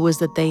knew was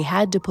that they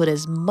had to put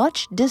as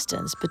much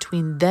distance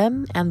between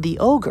them and the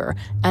ogre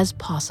as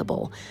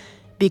possible,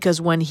 because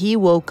when he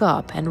woke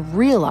up and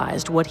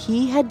realized what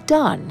he had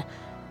done,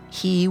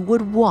 he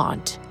would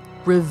want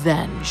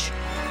revenge.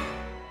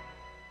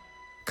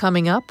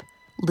 Coming up,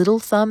 Little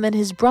Thumb and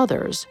his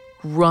brothers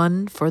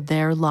run for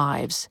their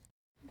lives.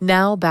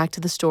 Now back to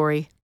the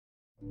story.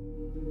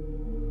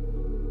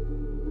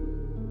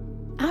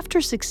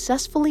 After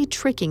successfully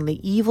tricking the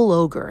evil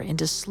ogre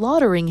into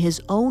slaughtering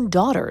his own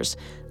daughters,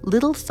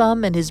 Little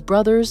Thumb and his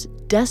brothers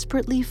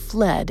desperately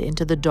fled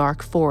into the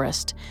dark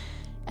forest.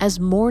 As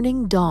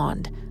morning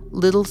dawned,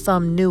 Little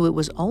Thumb knew it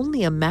was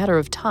only a matter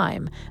of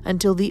time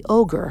until the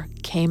ogre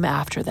came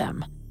after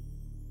them.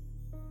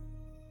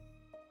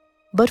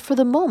 But for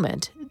the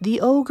moment,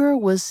 the ogre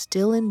was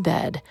still in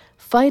bed,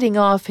 fighting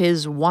off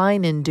his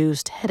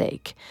wine-induced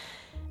headache.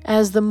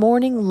 As the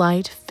morning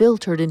light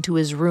filtered into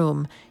his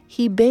room,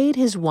 he bade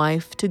his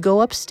wife to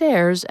go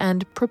upstairs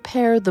and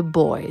prepare the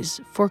boys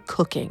for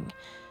cooking.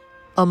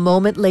 A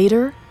moment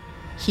later,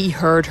 he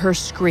heard her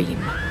scream.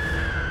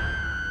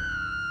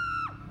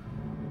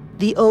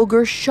 The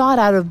ogre shot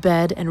out of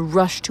bed and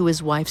rushed to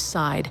his wife's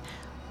side.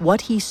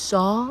 What he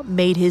saw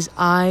made his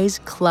eyes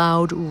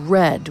cloud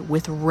red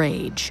with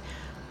rage.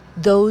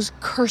 Those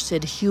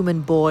cursed human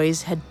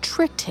boys had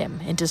tricked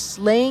him into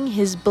slaying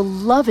his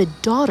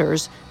beloved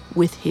daughters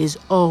with his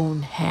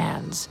own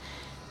hands.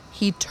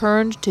 He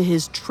turned to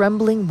his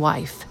trembling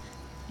wife.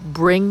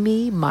 "Bring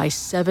me my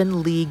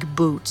 7-league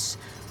boots.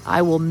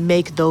 I will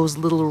make those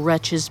little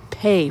wretches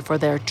pay for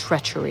their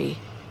treachery."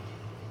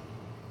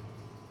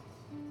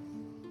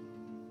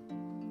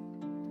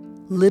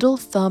 Little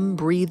Thumb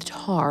breathed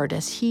hard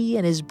as he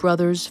and his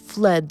brothers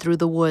fled through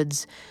the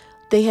woods.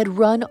 They had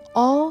run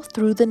all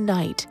through the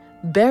night,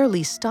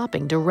 barely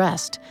stopping to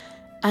rest.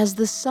 As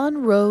the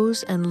sun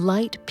rose and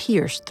light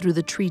pierced through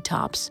the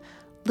treetops,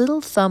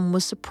 Little Thumb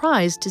was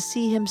surprised to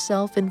see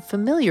himself in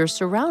familiar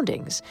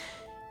surroundings.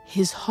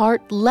 His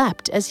heart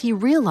leapt as he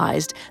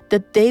realized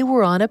that they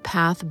were on a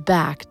path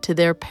back to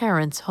their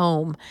parents'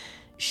 home.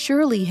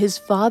 Surely his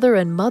father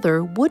and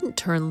mother wouldn't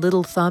turn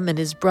Little Thumb and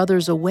his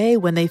brothers away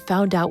when they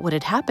found out what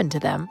had happened to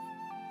them.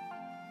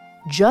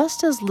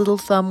 Just as Little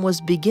Thumb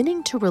was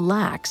beginning to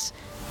relax,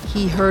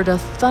 he heard a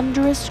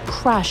thunderous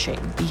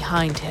crashing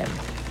behind him.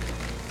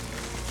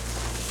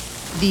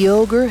 The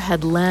ogre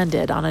had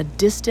landed on a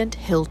distant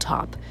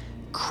hilltop,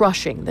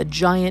 crushing the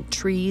giant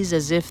trees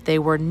as if they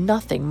were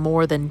nothing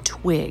more than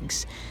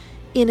twigs.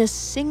 In a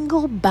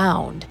single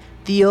bound,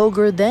 the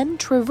ogre then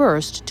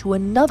traversed to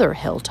another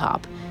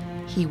hilltop.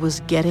 He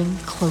was getting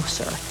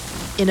closer.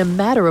 In a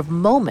matter of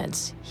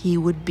moments, he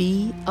would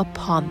be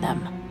upon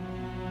them.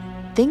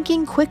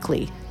 Thinking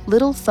quickly,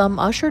 Little Thumb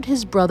ushered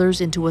his brothers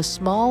into a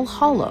small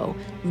hollow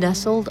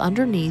nestled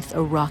underneath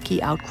a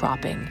rocky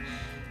outcropping.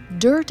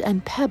 Dirt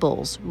and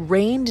pebbles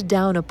rained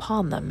down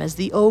upon them as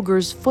the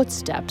ogre's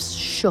footsteps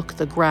shook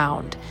the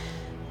ground.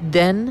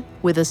 Then,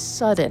 with a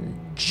sudden,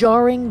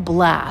 jarring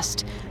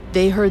blast,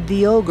 they heard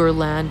the ogre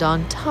land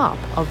on top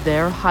of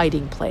their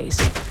hiding place.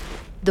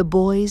 The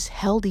boys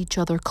held each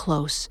other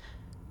close.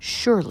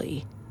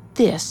 Surely,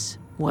 this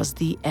was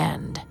the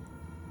end.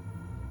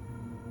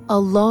 A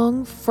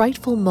long,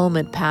 frightful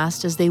moment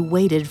passed as they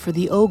waited for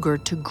the ogre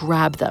to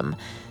grab them.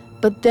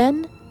 But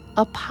then,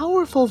 a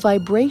powerful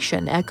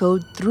vibration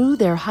echoed through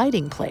their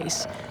hiding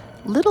place.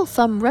 Little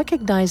Thumb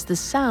recognized the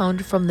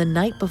sound from the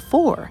night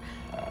before.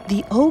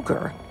 The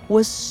ogre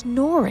was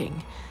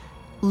snoring.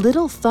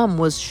 Little Thumb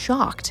was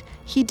shocked.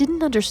 He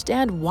didn't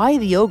understand why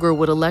the ogre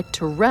would elect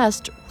to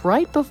rest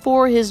right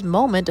before his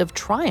moment of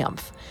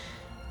triumph.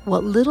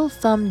 What Little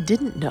Thumb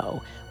didn't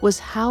know was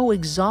how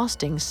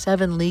exhausting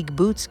 7-league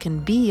boots can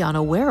be on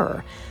a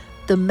wearer.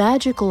 The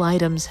magical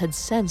items had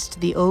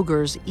sensed the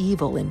ogre's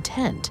evil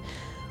intent.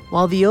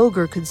 While the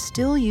ogre could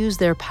still use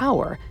their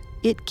power,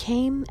 it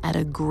came at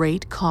a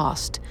great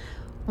cost.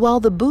 While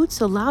the boots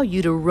allow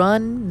you to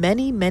run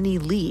many, many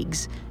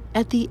leagues,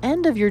 at the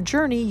end of your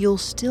journey you'll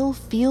still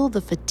feel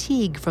the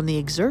fatigue from the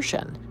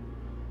exertion.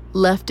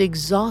 Left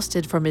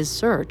exhausted from his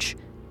search,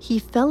 he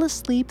fell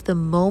asleep the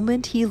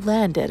moment he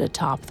landed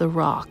atop the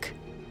rock.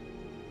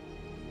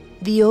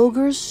 The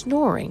ogre's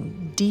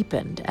snoring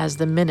deepened as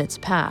the minutes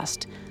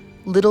passed.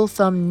 Little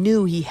Thumb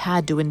knew he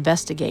had to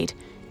investigate.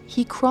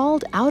 He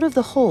crawled out of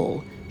the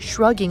hole,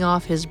 shrugging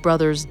off his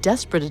brother's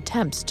desperate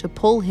attempts to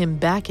pull him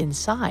back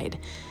inside.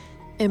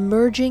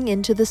 Emerging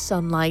into the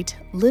sunlight,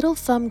 Little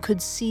Thumb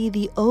could see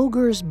the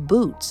ogre's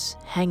boots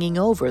hanging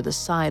over the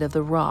side of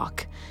the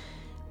rock.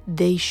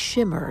 They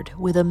shimmered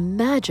with a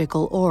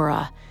magical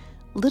aura.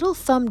 Little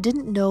Thumb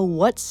didn't know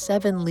what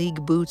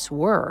 7-league boots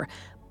were,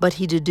 but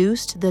he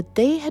deduced that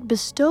they had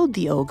bestowed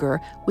the ogre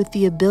with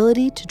the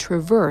ability to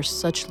traverse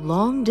such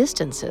long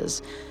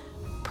distances.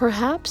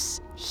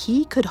 Perhaps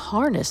he could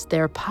harness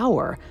their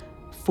power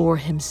for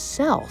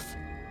himself.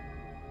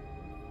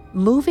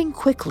 Moving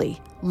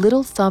quickly,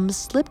 Little Thumb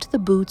slipped the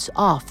boots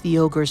off the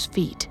ogre's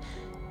feet.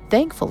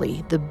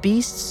 Thankfully, the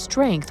beast's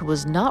strength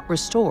was not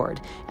restored,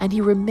 and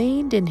he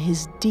remained in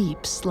his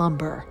deep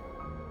slumber.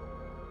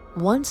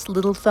 Once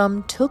Little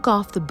Thumb took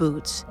off the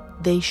boots,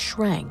 they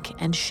shrank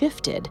and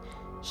shifted.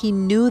 He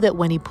knew that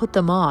when he put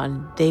them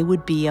on, they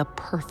would be a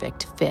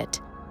perfect fit.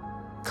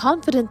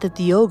 Confident that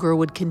the ogre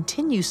would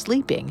continue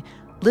sleeping,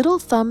 Little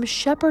Thumb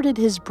shepherded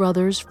his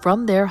brothers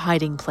from their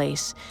hiding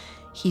place.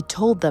 He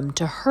told them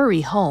to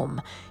hurry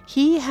home.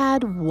 He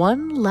had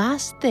one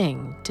last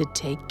thing to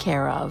take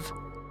care of.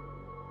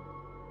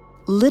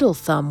 Little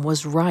Thumb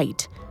was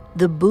right.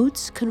 The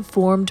boots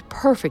conformed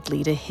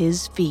perfectly to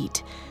his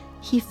feet.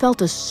 He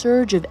felt a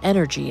surge of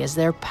energy as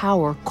their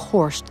power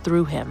coursed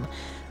through him.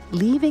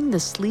 Leaving the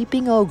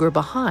sleeping ogre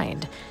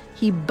behind,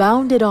 he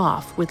bounded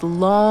off with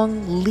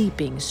long,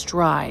 leaping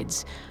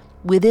strides.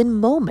 Within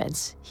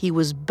moments, he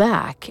was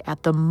back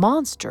at the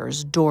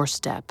monster's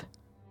doorstep.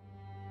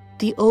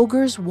 The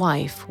ogre's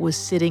wife was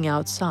sitting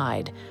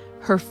outside,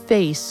 her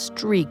face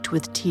streaked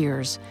with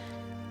tears.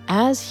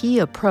 As he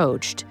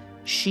approached,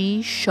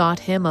 she shot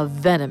him a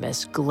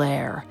venomous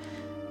glare.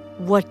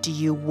 "What do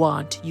you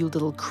want, you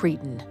little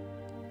cretin?"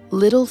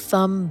 Little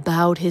Thumb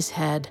bowed his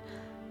head.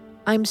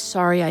 "I'm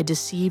sorry I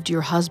deceived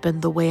your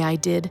husband the way I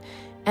did,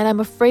 and I'm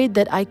afraid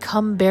that I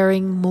come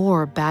bearing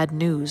more bad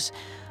news.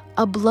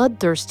 A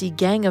bloodthirsty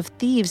gang of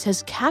thieves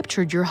has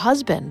captured your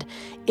husband.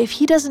 If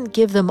he doesn't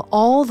give them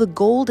all the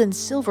gold and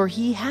silver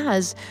he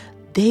has,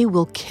 they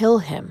will kill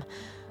him.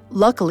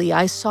 Luckily,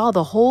 I saw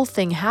the whole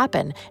thing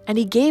happen, and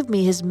he gave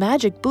me his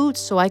magic boots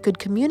so I could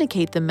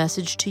communicate the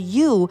message to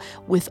you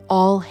with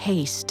all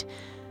haste."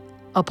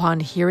 Upon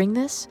hearing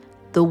this,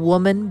 the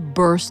woman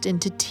burst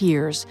into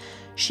tears.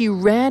 She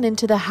ran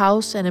into the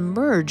house and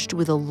emerged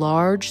with a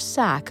large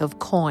sack of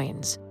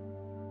coins.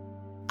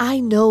 "I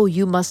know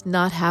you must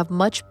not have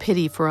much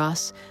pity for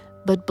us,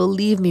 but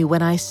believe me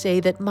when I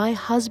say that my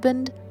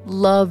husband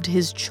loved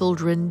his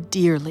children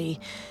dearly.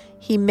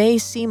 He may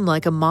seem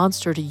like a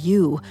monster to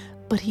you,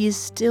 but he is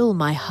still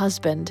my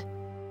husband.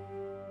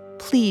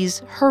 Please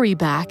hurry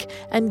back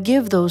and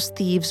give those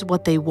thieves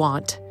what they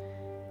want."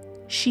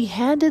 She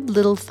handed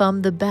Little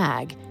Thumb the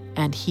bag,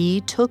 and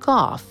he took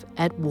off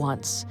at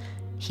once.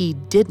 He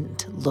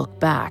didn't look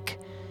back.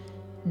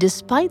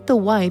 Despite the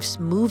wife's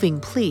moving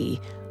plea,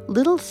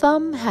 Little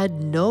Thumb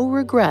had no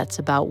regrets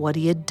about what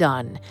he had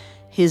done.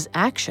 His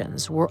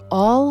actions were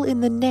all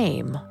in the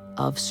name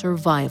of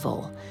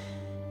survival.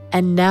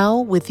 And now,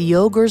 with the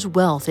ogre's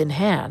wealth in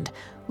hand,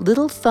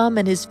 Little Thumb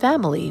and his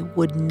family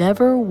would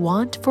never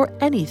want for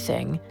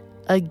anything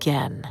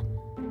again.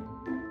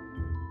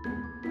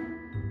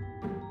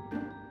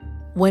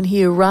 When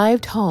he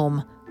arrived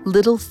home,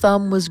 Little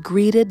Thumb was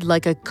greeted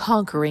like a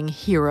conquering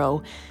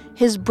hero.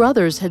 His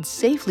brothers had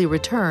safely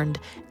returned,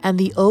 and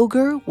the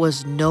ogre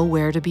was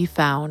nowhere to be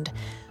found.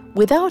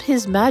 Without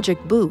his magic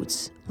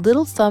boots,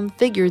 Little Thumb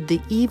figured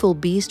the evil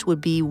beast would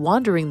be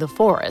wandering the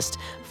forest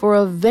for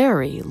a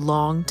very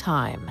long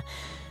time.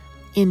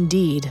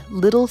 Indeed,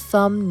 Little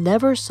Thumb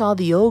never saw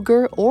the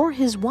ogre or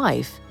his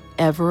wife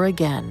ever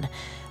again.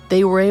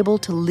 They were able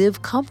to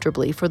live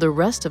comfortably for the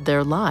rest of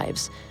their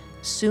lives.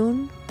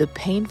 Soon, the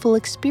painful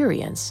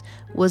experience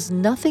was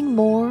nothing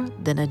more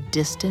than a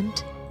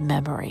distant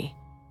memory.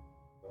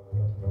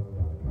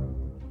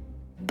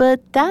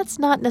 But that's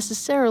not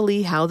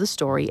necessarily how the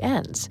story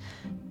ends.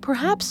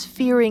 Perhaps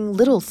fearing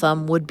Little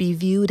Thumb would be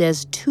viewed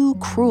as too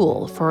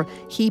cruel for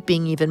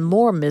heaping even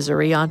more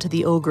misery onto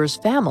the ogre's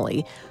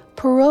family,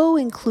 Perrault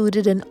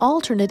included an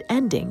alternate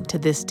ending to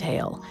this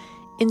tale.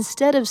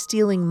 Instead of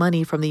stealing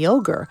money from the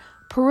ogre,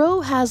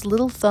 Perrault has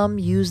Little Thumb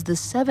use the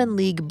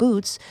 7-league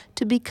boots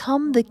to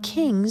become the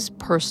king's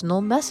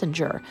personal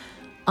messenger.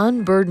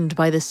 Unburdened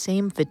by the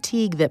same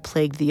fatigue that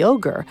plagued the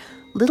ogre,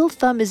 Little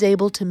Thumb is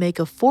able to make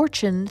a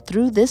fortune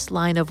through this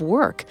line of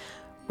work.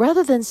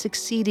 Rather than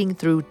succeeding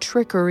through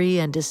trickery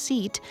and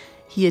deceit,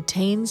 he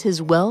attains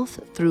his wealth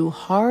through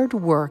hard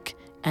work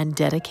and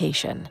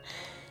dedication.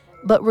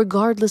 But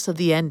regardless of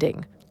the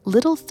ending,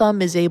 Little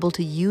Thumb is able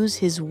to use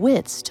his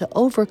wits to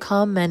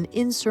overcome an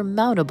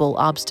insurmountable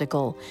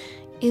obstacle.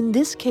 In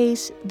this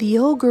case, the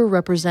ogre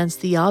represents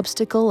the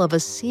obstacle of a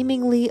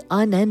seemingly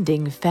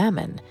unending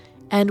famine.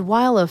 And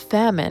while a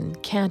famine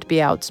can't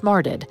be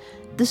outsmarted,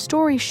 the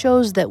story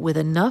shows that with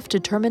enough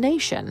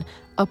determination,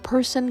 a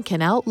person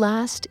can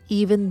outlast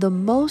even the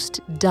most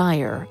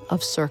dire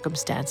of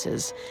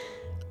circumstances.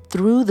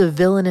 Through the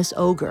villainous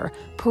ogre,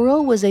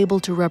 Perrault was able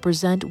to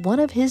represent one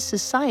of his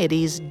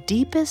society's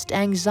deepest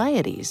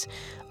anxieties,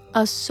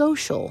 a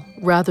social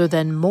rather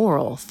than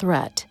moral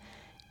threat.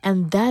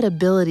 And that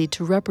ability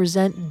to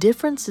represent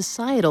different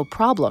societal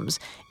problems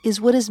is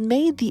what has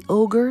made the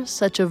ogre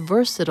such a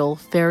versatile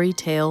fairy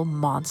tale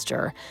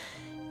monster.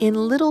 In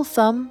Little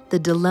Thumb, the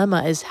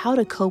dilemma is how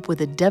to cope with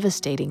a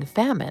devastating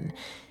famine.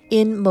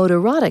 In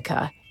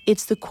Motoerotica,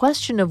 it's the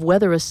question of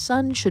whether a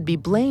son should be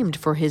blamed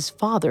for his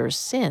father's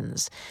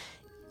sins.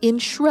 In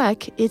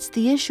Shrek, it's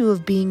the issue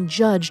of being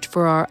judged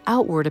for our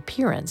outward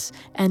appearance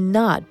and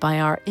not by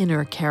our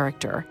inner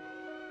character.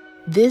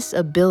 This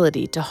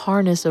ability to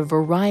harness a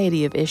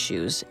variety of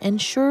issues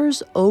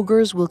ensures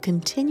ogres will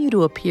continue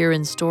to appear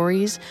in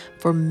stories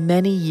for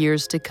many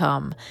years to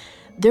come.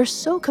 They're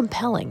so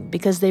compelling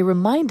because they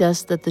remind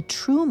us that the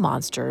true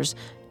monsters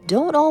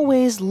don't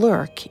always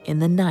lurk in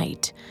the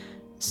night.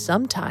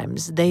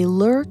 Sometimes they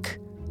lurk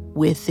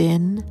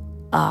within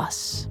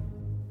us.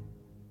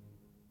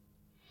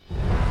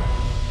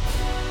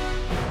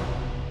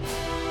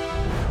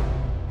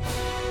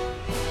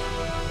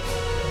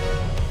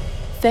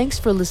 Thanks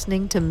for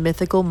listening to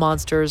Mythical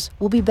Monsters.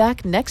 We'll be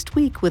back next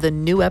week with a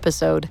new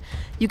episode.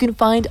 You can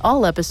find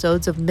all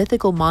episodes of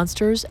Mythical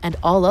Monsters and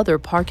all other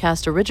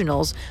Parcast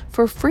originals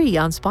for free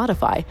on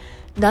Spotify.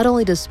 Not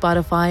only does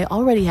Spotify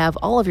already have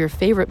all of your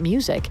favorite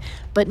music,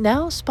 but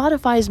now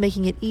Spotify is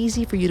making it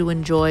easy for you to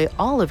enjoy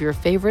all of your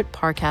favorite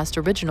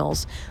Parcast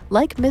originals,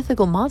 like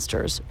Mythical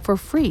Monsters, for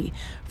free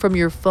from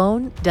your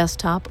phone,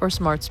 desktop, or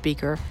smart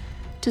speaker.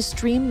 To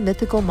stream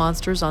Mythical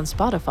Monsters on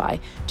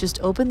Spotify,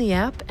 just open the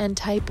app and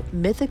type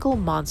Mythical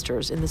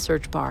Monsters in the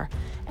search bar.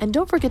 And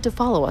don't forget to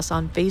follow us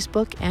on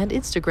Facebook and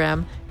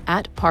Instagram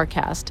at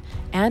Parcast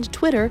and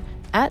Twitter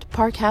at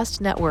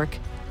Parcast Network.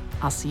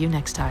 I'll see you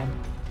next time.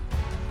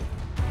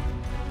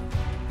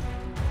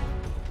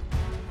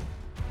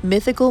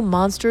 Mythical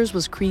Monsters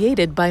was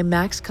created by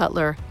Max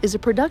Cutler, is a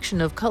production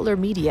of Cutler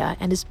Media,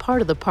 and is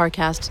part of the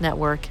Parcast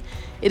Network.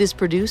 It is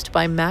produced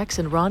by Max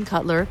and Ron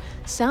Cutler,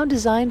 sound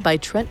designed by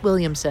Trent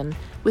Williamson,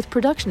 with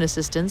production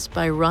assistance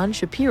by Ron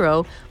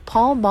Shapiro,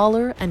 Paul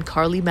Mahler, and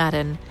Carly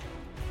Madden.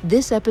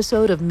 This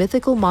episode of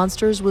Mythical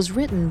Monsters was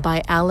written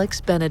by Alex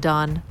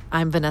Benedon.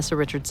 I'm Vanessa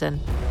Richardson.